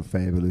Simone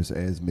Fabulous,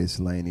 as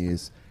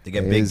Miscellaneous, They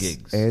get big as,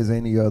 gigs. as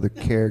any other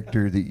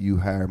character that you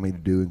hire me to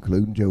do,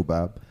 including Joe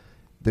Bob,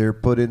 they're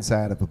put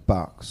inside of a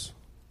box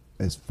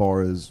as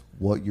far as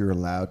what you're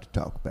allowed to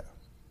talk about.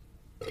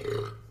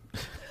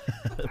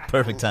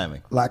 Perfect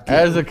timing. Like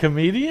As a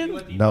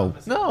comedian? no,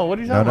 No, what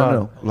are you no, talking no,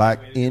 about? no. Like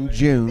in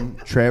June,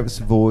 Travis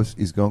the Voice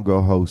is gonna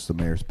go host the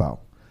Mayor's Ball.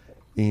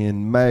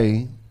 In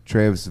May,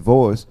 Travis the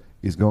Voice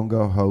is gonna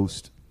go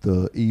host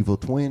the Evil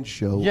Twins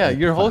show. Yeah, at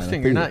you're the Fine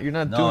hosting. Theater. You're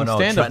not No, doing no,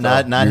 stand up.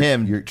 not You're-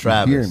 him. you're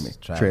Travis. hearing me.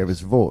 Travis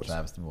Voice.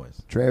 Travis the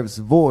Voice. Travis'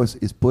 voice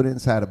is put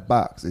inside a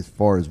box as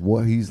far as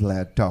what he's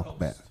allowed to talk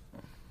about.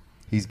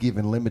 He's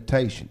given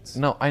limitations.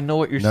 No, I know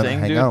what you're No, saying,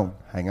 hang dude.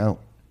 hang on.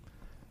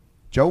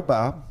 Joe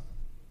Bob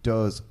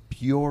does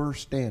pure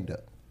stand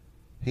up.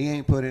 He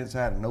ain't put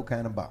inside of no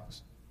kind of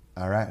box.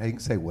 All right, he can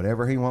say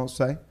whatever he wants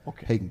to say.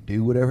 Okay. He can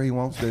do whatever he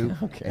wants to do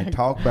Okay. and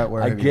talk about I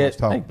whatever he wants get, to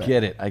talk I about.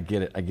 get it. I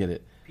get it. I get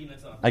it.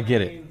 Peanuts on I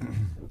get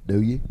it.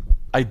 Do you?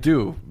 I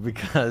do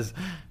because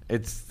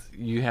it's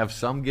you have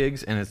some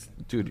gigs and it's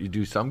dude you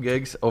do some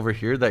gigs over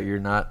here that you're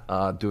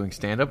not doing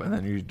stand up and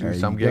then you do There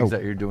some you gigs go.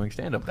 that you're doing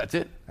stand up. That's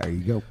it. There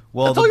you go.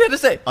 Well, That's all you had to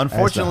say.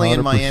 Unfortunately,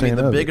 in Miami, 100%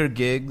 the of it. bigger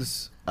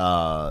gigs,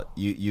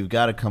 you've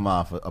got to come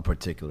off a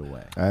particular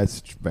way, That's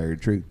very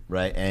true.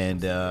 right?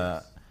 And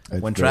when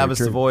very Travis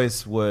the true.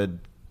 Voice would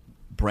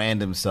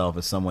brand himself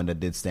as someone that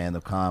did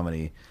stand-up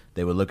comedy,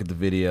 they would look at the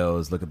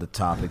videos, look at the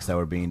topics that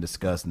were being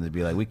discussed, and they'd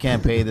be like, "We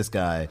can't pay this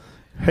guy."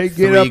 Hey,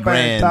 get up $3,000.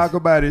 and talk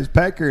about his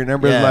pecker, and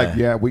everybody's Yeah. like,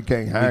 "Yeah, we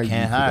can't hire We you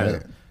can't for hire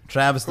that." him.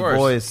 Travis the course.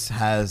 Voice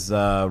has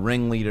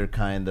ringleader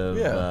kind of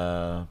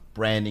Yeah.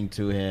 branding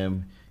to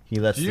him. He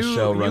lets the You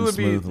show run would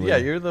be, smoothly. yeah,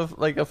 you're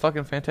like a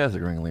fucking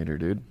fantastic ringleader,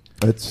 dude.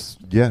 It's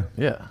yeah.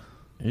 Yeah,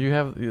 you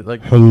have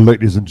like.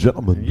 Ladies and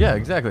gentlemen. Yeah,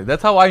 exactly.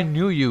 That's how I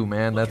knew you,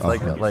 man. That's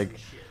like.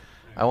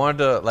 I wanted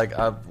to like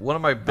one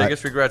of my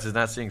biggest regrets is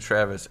not seeing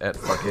Travis at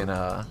fucking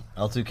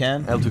El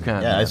Toucan? El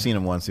Toucan, Yeah, yeah. I've seen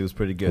him once. He was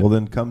pretty good. Well,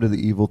 then come to the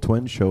Evil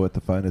Twin show at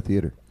the Fina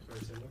Theater.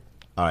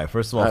 All right,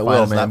 first of all, I will,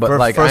 Fina's man, not, but,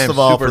 like, I first am of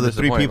all, super for the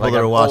 3 disappointed. people Like, that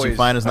are I've watching, always-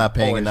 Fina's not I've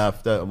paying always-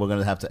 enough. We're going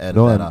to have to edit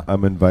No, that out.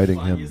 I'm inviting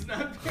him. He's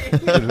not paying.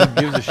 Who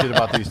gives a shit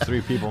about these 3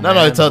 people? No,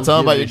 man? tell Who them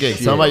about your gives a gigs.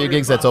 shit? Tell them about your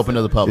gigs that's open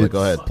to the public.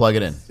 Go It's- ahead. Plug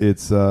it in.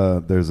 It's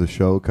there's a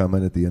show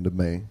coming at the end of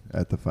May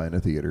at the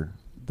Fina Theater.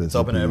 It's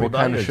open to What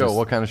everybody. kind of or show? just-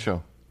 What kind of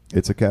show?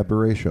 It's a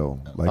cabaret show.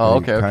 Like Oh,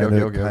 okay, okay, kind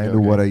okay. of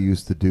what I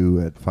used to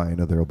do at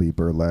Fina. There'll be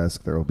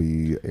burlesque. There'll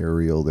be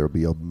aerial. There'll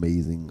be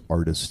amazing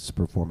artists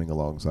performing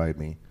alongside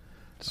me.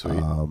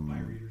 Sweet.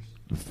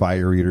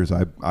 Fire eaters.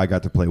 I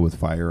got to play with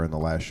fire in the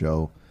last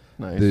show.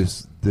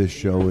 Nice. This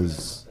show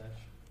is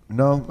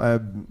no.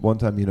 One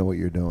time you know what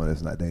you're doing.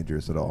 It's not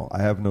dangerous at all.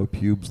 I have no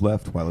pubes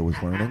left while I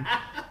was learning,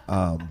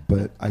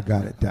 but I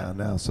got it down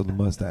now, so the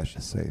mustache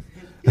is safe.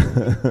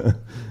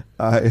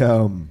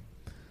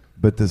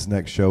 But this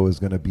next show is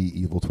going to be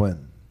Evil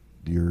Twin.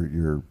 Your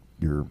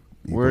Evil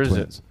Where is it?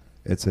 Twins.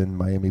 It's in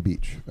Miami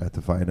Beach at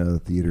the Fina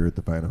Theater at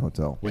the Fina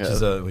Hotel. Which Yeah.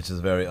 is a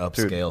very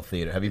upscale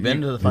theater. Have you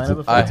been to the It's Fina a,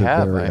 before? I it's a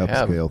have, very I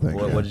have. upscale thing.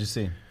 What did you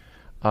see?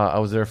 I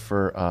was there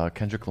for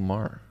Kendrick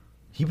Lamar.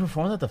 He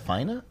performed at the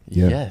Fina?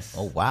 Yeah. Yes.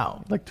 Oh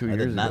wow! Like 2 I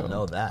years did not ago.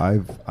 know that.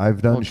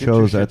 I've done Well, get your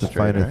shows shit at the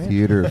straight, Fina right?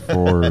 Theater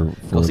for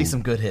Go see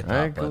some good hip All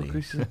hop, right, buddy.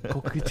 go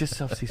get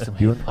yourself see some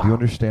Do you, hip do you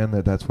understand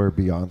that that's where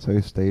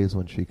Beyonce stays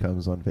when she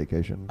comes on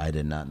vacation? I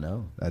did not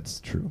know. That's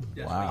true.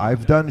 Wow.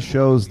 I've done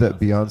shows that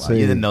Beyonce. Wow,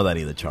 you didn't know that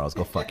either, Charles.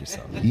 Go fuck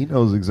yourself. He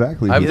knows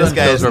exactly. I've who- This done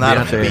guy shows is where not a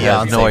Beyonce has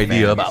Beyonce no fan.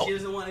 idea about. She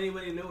doesn't want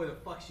anybody to know where the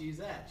fuck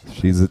she's at.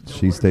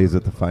 She stays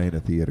at the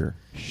Fina Theater.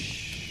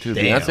 Dude,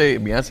 Damn.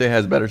 Beyonce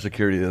has better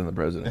security than the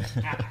president.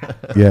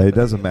 Yeah, it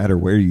doesn't matter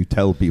where you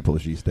tell people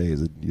she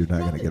stays. You're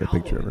not going to get a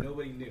picture of her.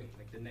 Nobody knew.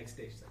 Like the next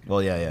day, she's like,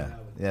 Well, yeah.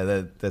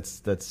 That's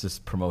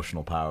just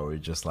promotional power. We're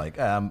just like,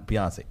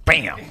 Beyonce,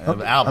 bam,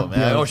 album. I'm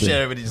Oh Beyonce. shit,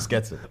 everybody just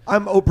gets it.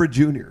 I'm Oprah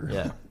Jr.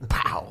 Yeah,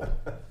 pow.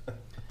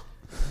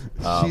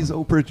 She's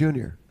Oprah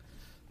Jr.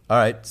 All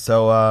right,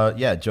 so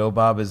Joe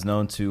Bob is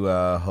known to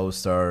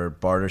host our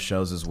barter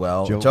shows as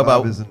well. Joe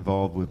Bob is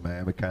involved with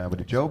Miami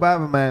Comedy. Joe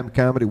Bob and Miami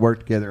Comedy work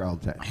together all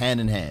the time.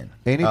 hand in hand.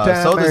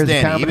 Anytime so does there's a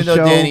Danny. comedy Even though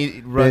show,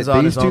 Danny runs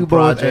on these his two own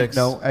boys- projects.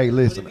 No, hey,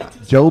 listen.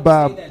 Joe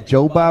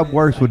Bob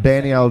works with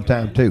Danny all the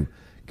time too.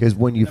 Because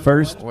when you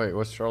first, Wait,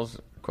 what's Charles'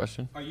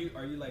 question? Are you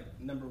like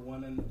number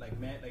one and like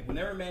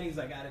whenever Manny's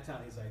like out of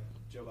town, he's like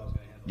Joe Bob's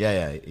gonna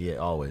handle it. Yeah,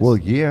 always. well,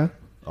 yeah,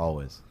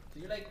 always. So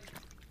you're like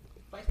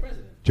vice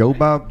president. Joe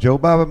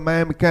Bob and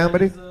Miami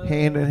Comedy,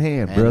 hand in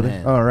hand, Hand in brother.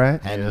 hand. All right.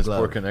 Hand Yeah, in that's glove.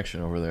 poor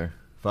connection over there.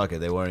 Fuck it,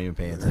 they weren't even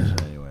paying attention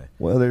anyway.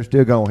 Well, they're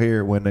still gonna hear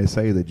it when they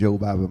say that Joe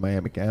Bob and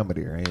Miami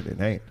Comedy are hand in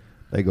hand.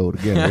 They go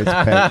together. It's a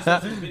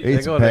package.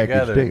 It's go a package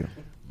together. deal.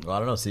 Well, I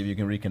don't know. See if you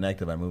can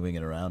reconnect it by moving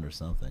it around or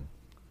something.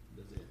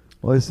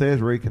 Well, it says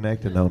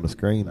reconnected on the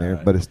screen there,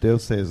 but it still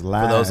says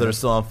live. For those that are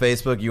still on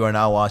Facebook, you are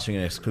now watching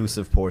an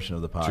exclusive portion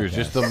of the podcast. Dude,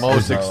 just the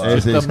most, So,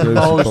 It's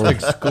exclusive.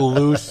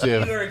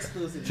 exclusive. You're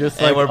exclusive. Just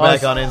And like we're back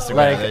us, on Instagram.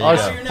 like There you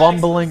us go. You're not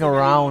fumbling exclusive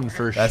around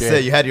for That's shit.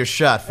 it. You had your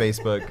shot,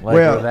 Facebook. Like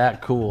Well, we're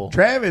that cool.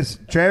 Travis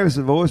has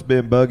always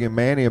been bugging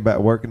Manny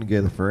about working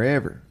together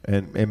forever,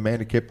 and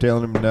Manny kept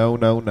telling him, no,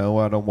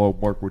 I don't want to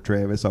work with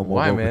Travis. I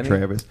Why, want to work Manny? with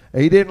Travis.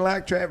 He didn't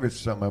like Travis or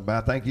something, but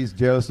I think he's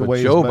jealous of the But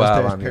way Joe his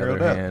Bob, mustache on the curled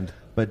other up. hand-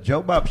 But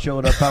Joe Bob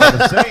showed up on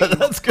the scene,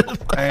 That's good.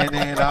 and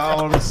then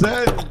all of a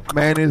sudden,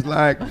 Manny's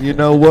like, you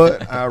know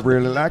what? I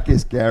really like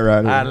this guy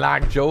right here. I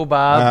like Joe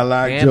Bob. I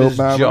like and Joe his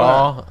Bob. a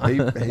jaw.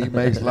 lot. He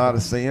makes a lot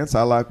of sense.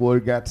 I like what he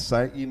got to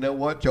say. You know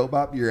what, Joe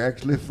Bob, you're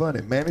actually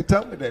funny. Manny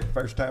told me that the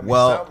first time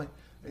Well, he saw me.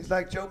 He's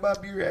like, Joe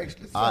Bob, you're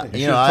actually funny.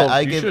 you know,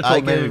 I you give- should I have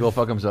told Manny to give- go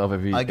fuck himself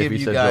if he. I if give he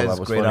you said Joe guys Bob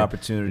was great funny.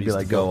 opportunities He'd be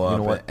like, to go you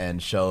know up what?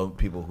 and show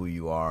people who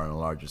you are on a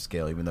larger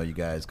scale, even though you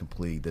guys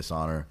completely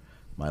dishonor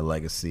my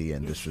legacy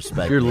and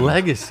disrespect Your me.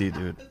 legacy,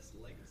 dude.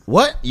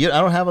 What? I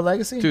don't have a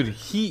legacy? Dude,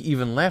 he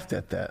even laughed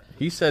at that.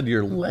 He said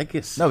your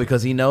legacy. No,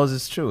 because he knows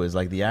it's true. It's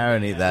like the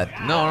irony that.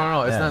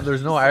 No. It's Yeah. not.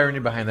 There's no irony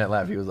behind that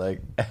laugh. He was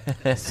like,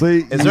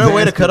 See, Is there a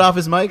way to cut off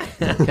his mic?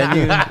 Can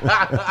you?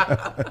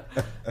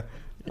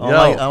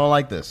 I don't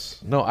like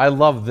this. no, I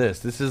love this.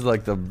 This is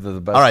like the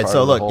best. All right, part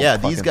so of the look, whole yeah,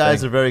 these fucking guys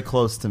thing. are very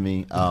close to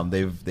me.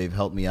 They've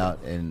helped me out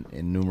in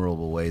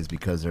innumerable ways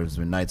because there's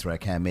been nights where I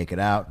can't make it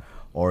out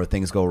or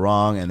things go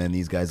wrong, and then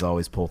these guys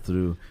always pull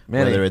through.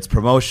 Manny. Whether it's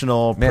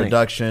promotional, Manny.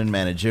 production,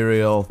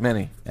 managerial,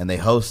 Manny. and they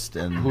host.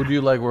 And Who do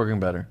you like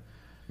working better,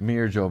 Me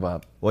or Joe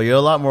Bob? Well, you're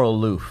a lot more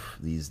aloof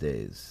these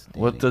days.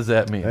 Danny. What does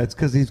that mean? That's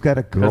because he's got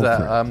a Because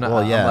girlfriend. I'm not.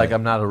 Well, yeah.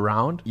 I'm not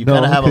around. You no,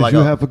 kind of have 'cause like you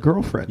a have a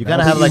girlfriend. you Now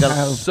kinda have that like you a-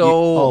 have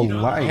So, a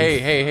life.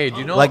 hey, do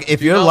you know? like if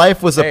do you your know-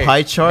 life was a hey,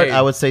 pie chart, hey,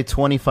 I would say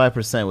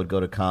 25% would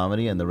go to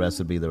comedy, and the rest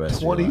would be the rest.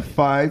 Of your life.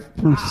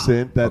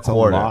 25%. That's a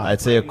Quarter. lot.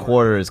 I'd say a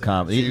quarter is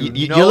comedy. Do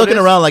you You're looking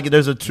notice- around like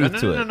there's a truth no,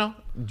 to it. No.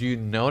 Do you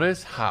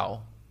notice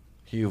how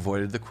he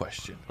avoided the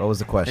question? What was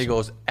the question? He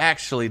goes,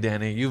 actually,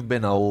 Danny, you've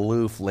been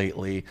aloof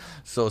lately.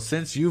 So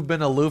since you've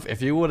been aloof,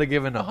 if you would have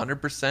given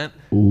 100%,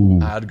 Ooh.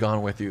 I'd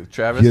gone with you.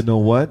 Travis, You know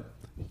what?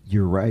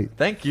 You're right.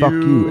 thank you. Fuck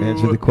you.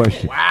 Answer the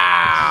question.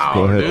 Wow.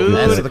 Go ahead. Dude.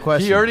 Answer the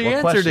question. He already What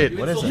answered question? it.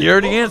 What is it? He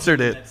already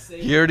answered it.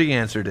 He already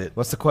answered it.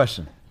 What's the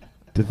question?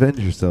 Defend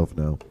yourself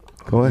now.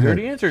 Go He ahead.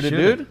 already answered it, Shoot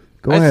dude. it.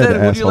 Go I ahead,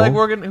 said, who do you like asshole.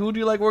 working? Who do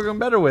you like working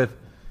better with?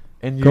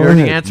 And you Go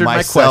already ahead. answered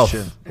Myself. my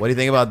question. What do you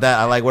think about that?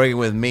 I like working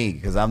with me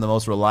because I'm the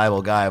most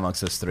reliable guy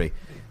amongst us three.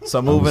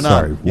 So moving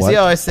sorry, on. You what? see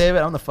how I save it?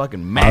 I'm the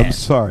fucking man. I'm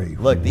sorry.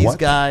 Look, these What?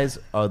 guys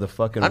are the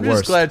fucking I'm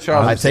worst. just glad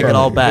Charles. I is take it sorry,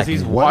 all back. because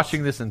he's What?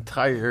 watching this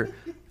entire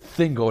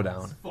thing go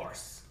down.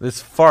 Farce.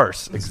 This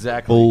farce,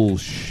 exactly.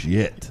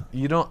 Bullshit.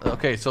 You don't.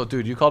 Okay, so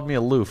dude, you called me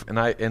aloof, and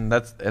I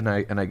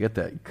get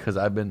that because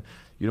I've been,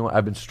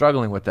 I've been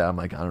struggling with that. I'm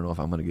like, I don't know if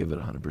I'm gonna give it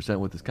 100%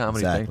 with this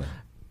comedy Exactly.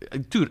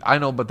 thing. Dude, I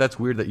know, but that's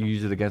weird that you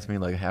use it against me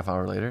like a half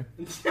hour later.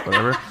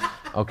 Whatever.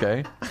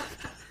 Okay,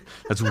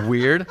 that's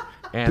weird.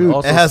 And Dude,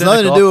 also It has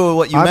nothing to cynical. do with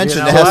what you I'm-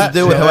 mentioned. You It know has what? to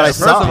do with Yeah, what I First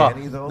saw. of all,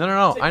 Danny, though.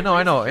 no,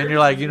 I know, and you're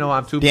like,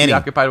 I'm too Danny.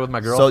 preoccupied with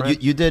my So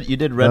girlfriend. you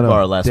did Red No, no,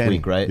 Bar last Danny,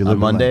 week, right? you're On living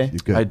Monday. life. You're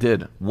good. I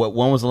did When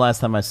was the last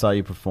time I saw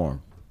you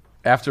perform?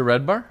 after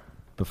Red Bar.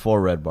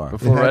 Before Red Bar. It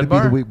Before had Red to be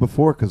Bar. the week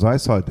before because I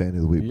saw Danny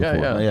the week Yeah,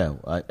 before. yeah.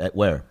 Oh, yeah. At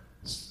where?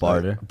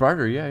 Barter.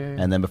 Barter, yeah.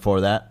 And then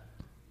before that,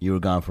 you were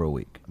gone for a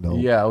week. No.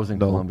 Yeah, I was in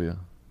No. Columbia.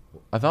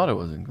 I thought it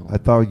was in I Columbia.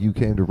 thought you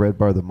came to Red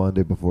Bar the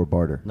Monday before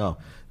Barter. No,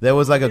 there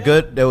was like a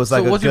good. There was So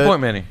like a what's good. your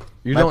point, Manny?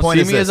 You My don't point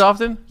see is me this. as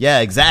often? Yeah,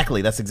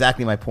 exactly. That's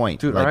exactly my point.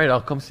 Dude, Like, all right,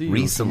 I'll come see you.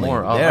 recently.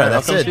 More. All There, right, I'll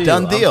that's come it. see you.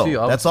 Done I'll deal. see you.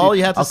 I'll That's see all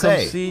you have to I'll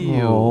say. come see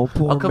you. Oh,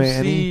 poor I'll come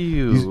Manny. see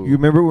you. You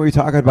remember we were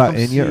talking about I'll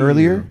come see Enya you.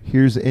 earlier?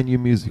 Here's Enya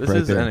music This right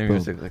is there. Enya Boom.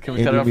 music. Can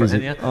we cut it off for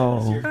music. Enya?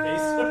 Oh. Your face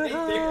right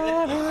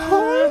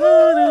there.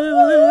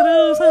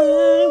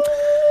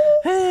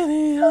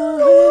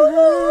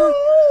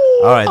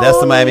 All right, that's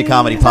the Miami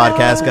Comedy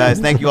Podcast, guys.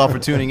 Thank you all for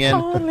tuning in.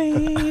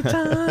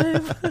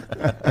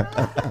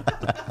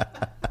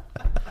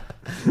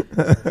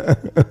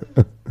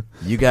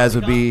 You guys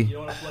would be Dude,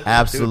 Manny,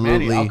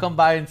 absolutely I'll come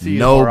by and see you.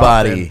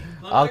 nobody. More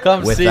often. I'll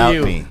come without see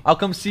you. me. I'll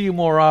come see you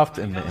more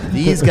often. Man.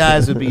 These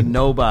guys would be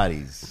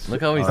nobodies.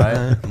 Look how he's All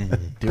right?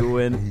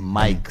 Doing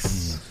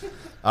mics.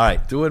 All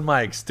right, doing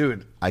mics,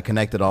 dude. I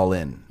connected all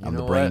in. You I'm know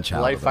the what?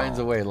 brainchild. Life of it finds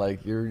all. a way.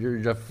 Like you're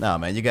just. No,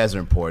 man, you guys are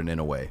important in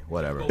a way.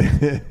 Whatever.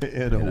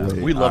 In a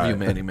way. We love All you, right.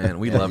 Manny, man.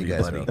 We Yeah, love you,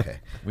 guys buddy. are okay.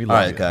 We All love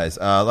right, you. guys.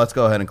 Let's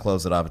go ahead and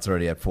close it off. It's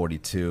already at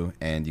 42,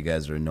 and you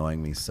guys are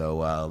annoying me.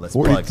 So let's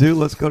plug. 42,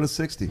 let's go to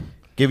 60.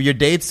 Give your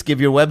dates.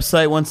 Give your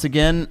website once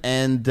again,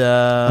 and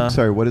I'm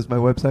sorry, what is my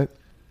website?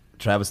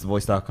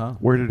 TravisTheVoice.com.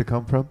 Where did it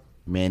come from?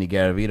 Manny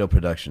Garavito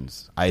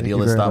Productions. you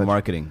Idealist very much.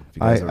 Marketing. If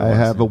you I guys ever want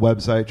have to a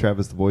website,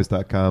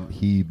 TravisTheVoice.com.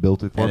 He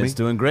built it for And me. it's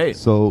doing great.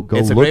 So go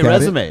It's a look great at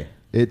resume. it.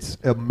 It's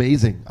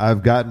amazing.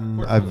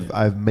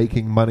 I'm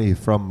making money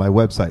from my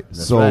website.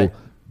 That's so right.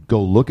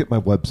 go look at my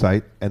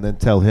website and then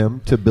tell him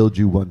to build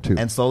you one too.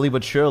 And slowly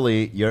but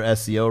surely, your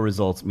SEO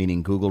results,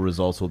 meaning Google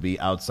results, will be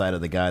outside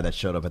of the guy that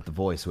showed up at The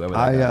Voice, whoever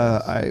that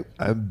guy is.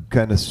 I'm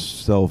kind of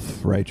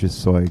self-righteous,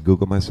 so I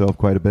Google myself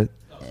quite a bit.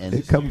 And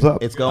It comes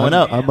up. It's going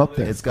I'm- up. I'm up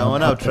there. It's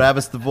going I'm up. there.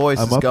 Travis The Voice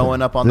I'm is up going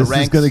there. up on this the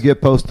ranks. is going to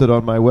get posted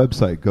on my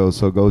website. Go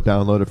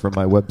download it from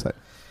my website,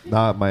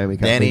 not Danny,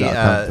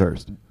 MiamiComedy.com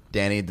first.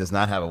 Danny does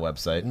not have a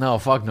website No,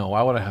 fuck no.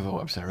 Why would I have a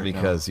website right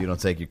now? because you don't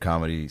take your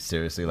comedy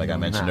seriously, like I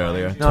mentioned No.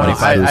 earlier. No,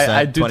 25%.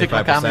 I do take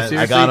my comedy 25%. seriously.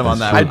 I got him on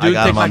that I one. do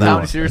got take him my on that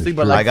comedy one. seriously,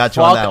 but I like, got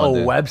you on fuck that one, a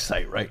dude.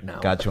 website right now.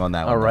 Got you on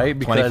that All one. right,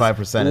 because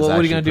 25% is what are you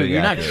actually gonna do? pretty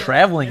You're not accurate.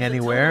 traveling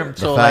anywhere,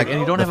 so fact- like, and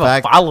you don't the have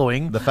fact- a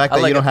following. The fact I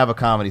that like you don't a- have a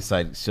comedy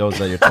site shows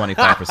that you're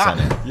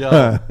 25% in.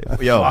 Yo,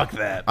 Yo, fuck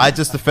that. I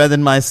just defended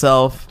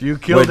myself. You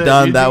killed We're it.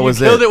 done. You, that you was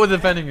killed it. it with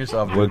defending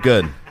yourself. Dude. We're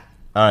good.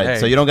 All right. Hey.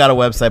 So you don't got a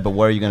website, but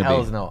where are you going to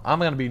Hells be? no. I'm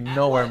gonna be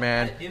nowhere,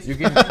 man. You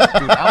can, dude,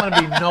 I'm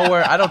gonna be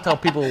nowhere. I don't tell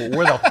people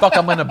where the fuck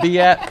I'm gonna be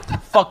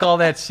at. Fuck all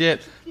that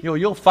shit. Yo,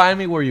 you'll find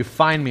me where you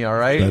find me. All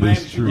right. That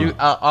is true. You,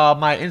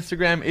 my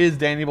Instagram is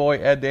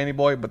DannyBoy at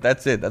DannyBoy, but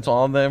that's it. That's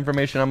all the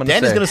information I'm gonna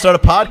Danny's say. going to start a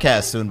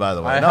podcast soon, by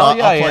the way. No, Hell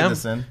yeah, I'll I plug am.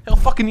 this in. Hell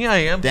fucking yeah, I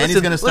am. Danny's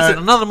listen, gonna start-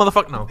 Listen, another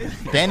motherfucker. No.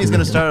 Danny's going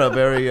to start a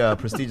very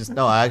prestigious.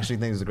 No, I actually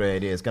think it's a great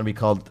idea. It's going to be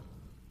called.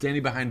 Danny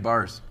behind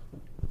bars.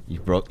 He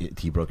broke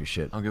your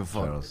shit. I don't give a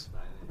fuck. Charles.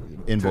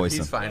 Invoice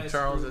He's him. fine.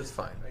 Charles is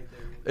fine.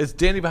 It's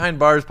Danny Behind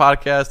Bars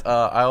podcast.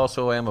 I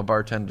also am a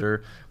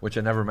bartender, which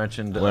I never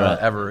mentioned Where at?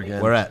 ever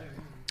again. Where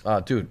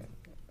at? Dude,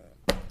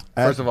 At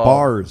first of all,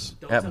 bars.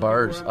 at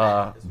bars,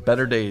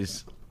 Better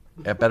Days,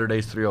 at Better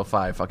Days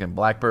 305, fucking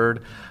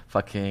Blackbird,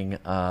 fucking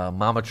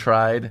Mama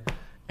Tried,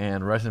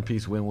 And rest in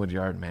peace, Winwood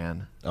Yard,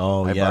 man.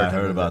 Oh, I yeah, I bartended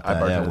heard about it. I that.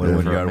 Yeah, bartended Winwood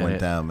it for a Yard went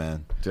minute. down,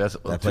 man. Dude,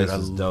 That place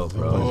was dope,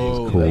 bro.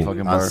 love Cool. that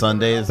fucking bar. On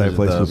Sundays, That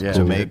place was yeah,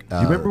 cool. Jamaica, Do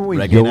you remember when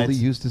reggae Yoli nights?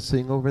 used to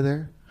sing over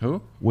there?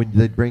 Who? When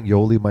they'd bring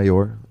Yoli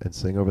Mayor and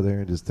sing over there,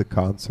 and just the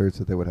concerts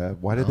that they would have.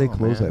 Why did they Oh,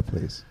 close man. that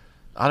place?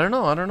 I don't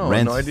know. I have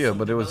Rent. no idea,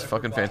 but it was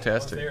fucking I was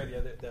fantastic. there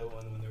that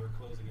one when they were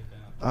closing it down.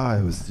 Ah,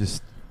 it was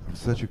just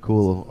such a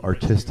cool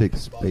artistic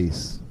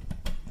space.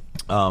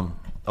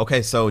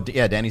 Okay, so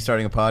yeah, Danny's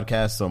starting a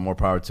podcast, so more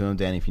power to him.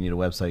 Danny, if you need a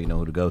website, you know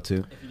who to go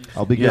to.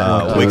 I'll be Yeah,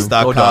 getting one too.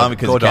 Wix.com Go dog.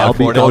 because Go you dog. can't I'll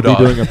be, afford Go it. I'll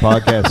be dog. doing a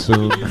podcast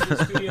soon Use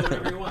the studio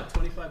whenever you want.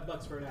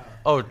 $25 for an hour.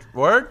 Oh,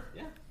 word?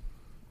 Yeah.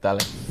 Dale.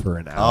 for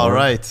an hour. All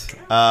right.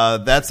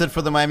 That's it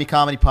for the Miami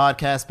Comedy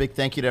Podcast. Big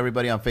thank you to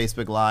everybody on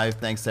Facebook Live.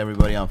 Thanks to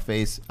everybody on on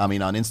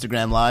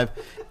Instagram Live.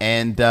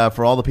 And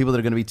for all the people that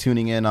are going to be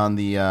tuning in on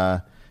the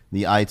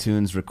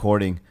iTunes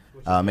recording,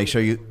 make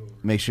sure you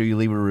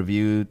leave a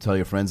review, tell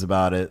your friends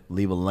about it,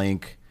 leave a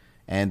link,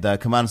 and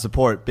come out and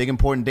support. Big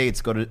important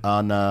dates. Go to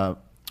on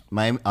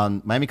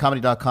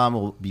MiamiComedy.com.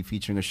 We'll be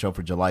featuring a show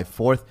for July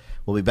 4th.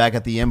 We'll be back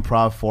at the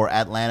Improv for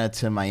Atlanta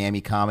to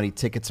Miami Comedy.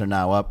 Tickets are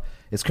now up.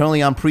 It's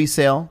currently on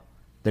pre-sale.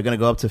 They're going to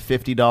go up to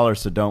 $50,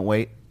 so don't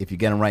wait. If you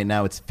get them right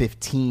now, it's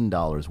 $15.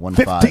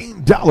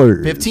 $15.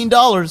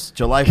 $15,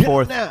 July Get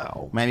 4th. it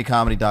now.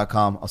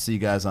 MiamiComedy.com. I'll see you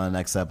guys on the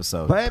next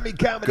episode.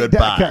 MiamiComedy.com.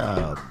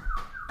 Goodbye.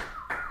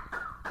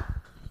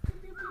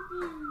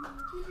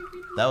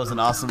 That was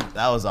awesome.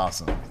 That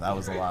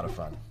was a lot of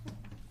fun.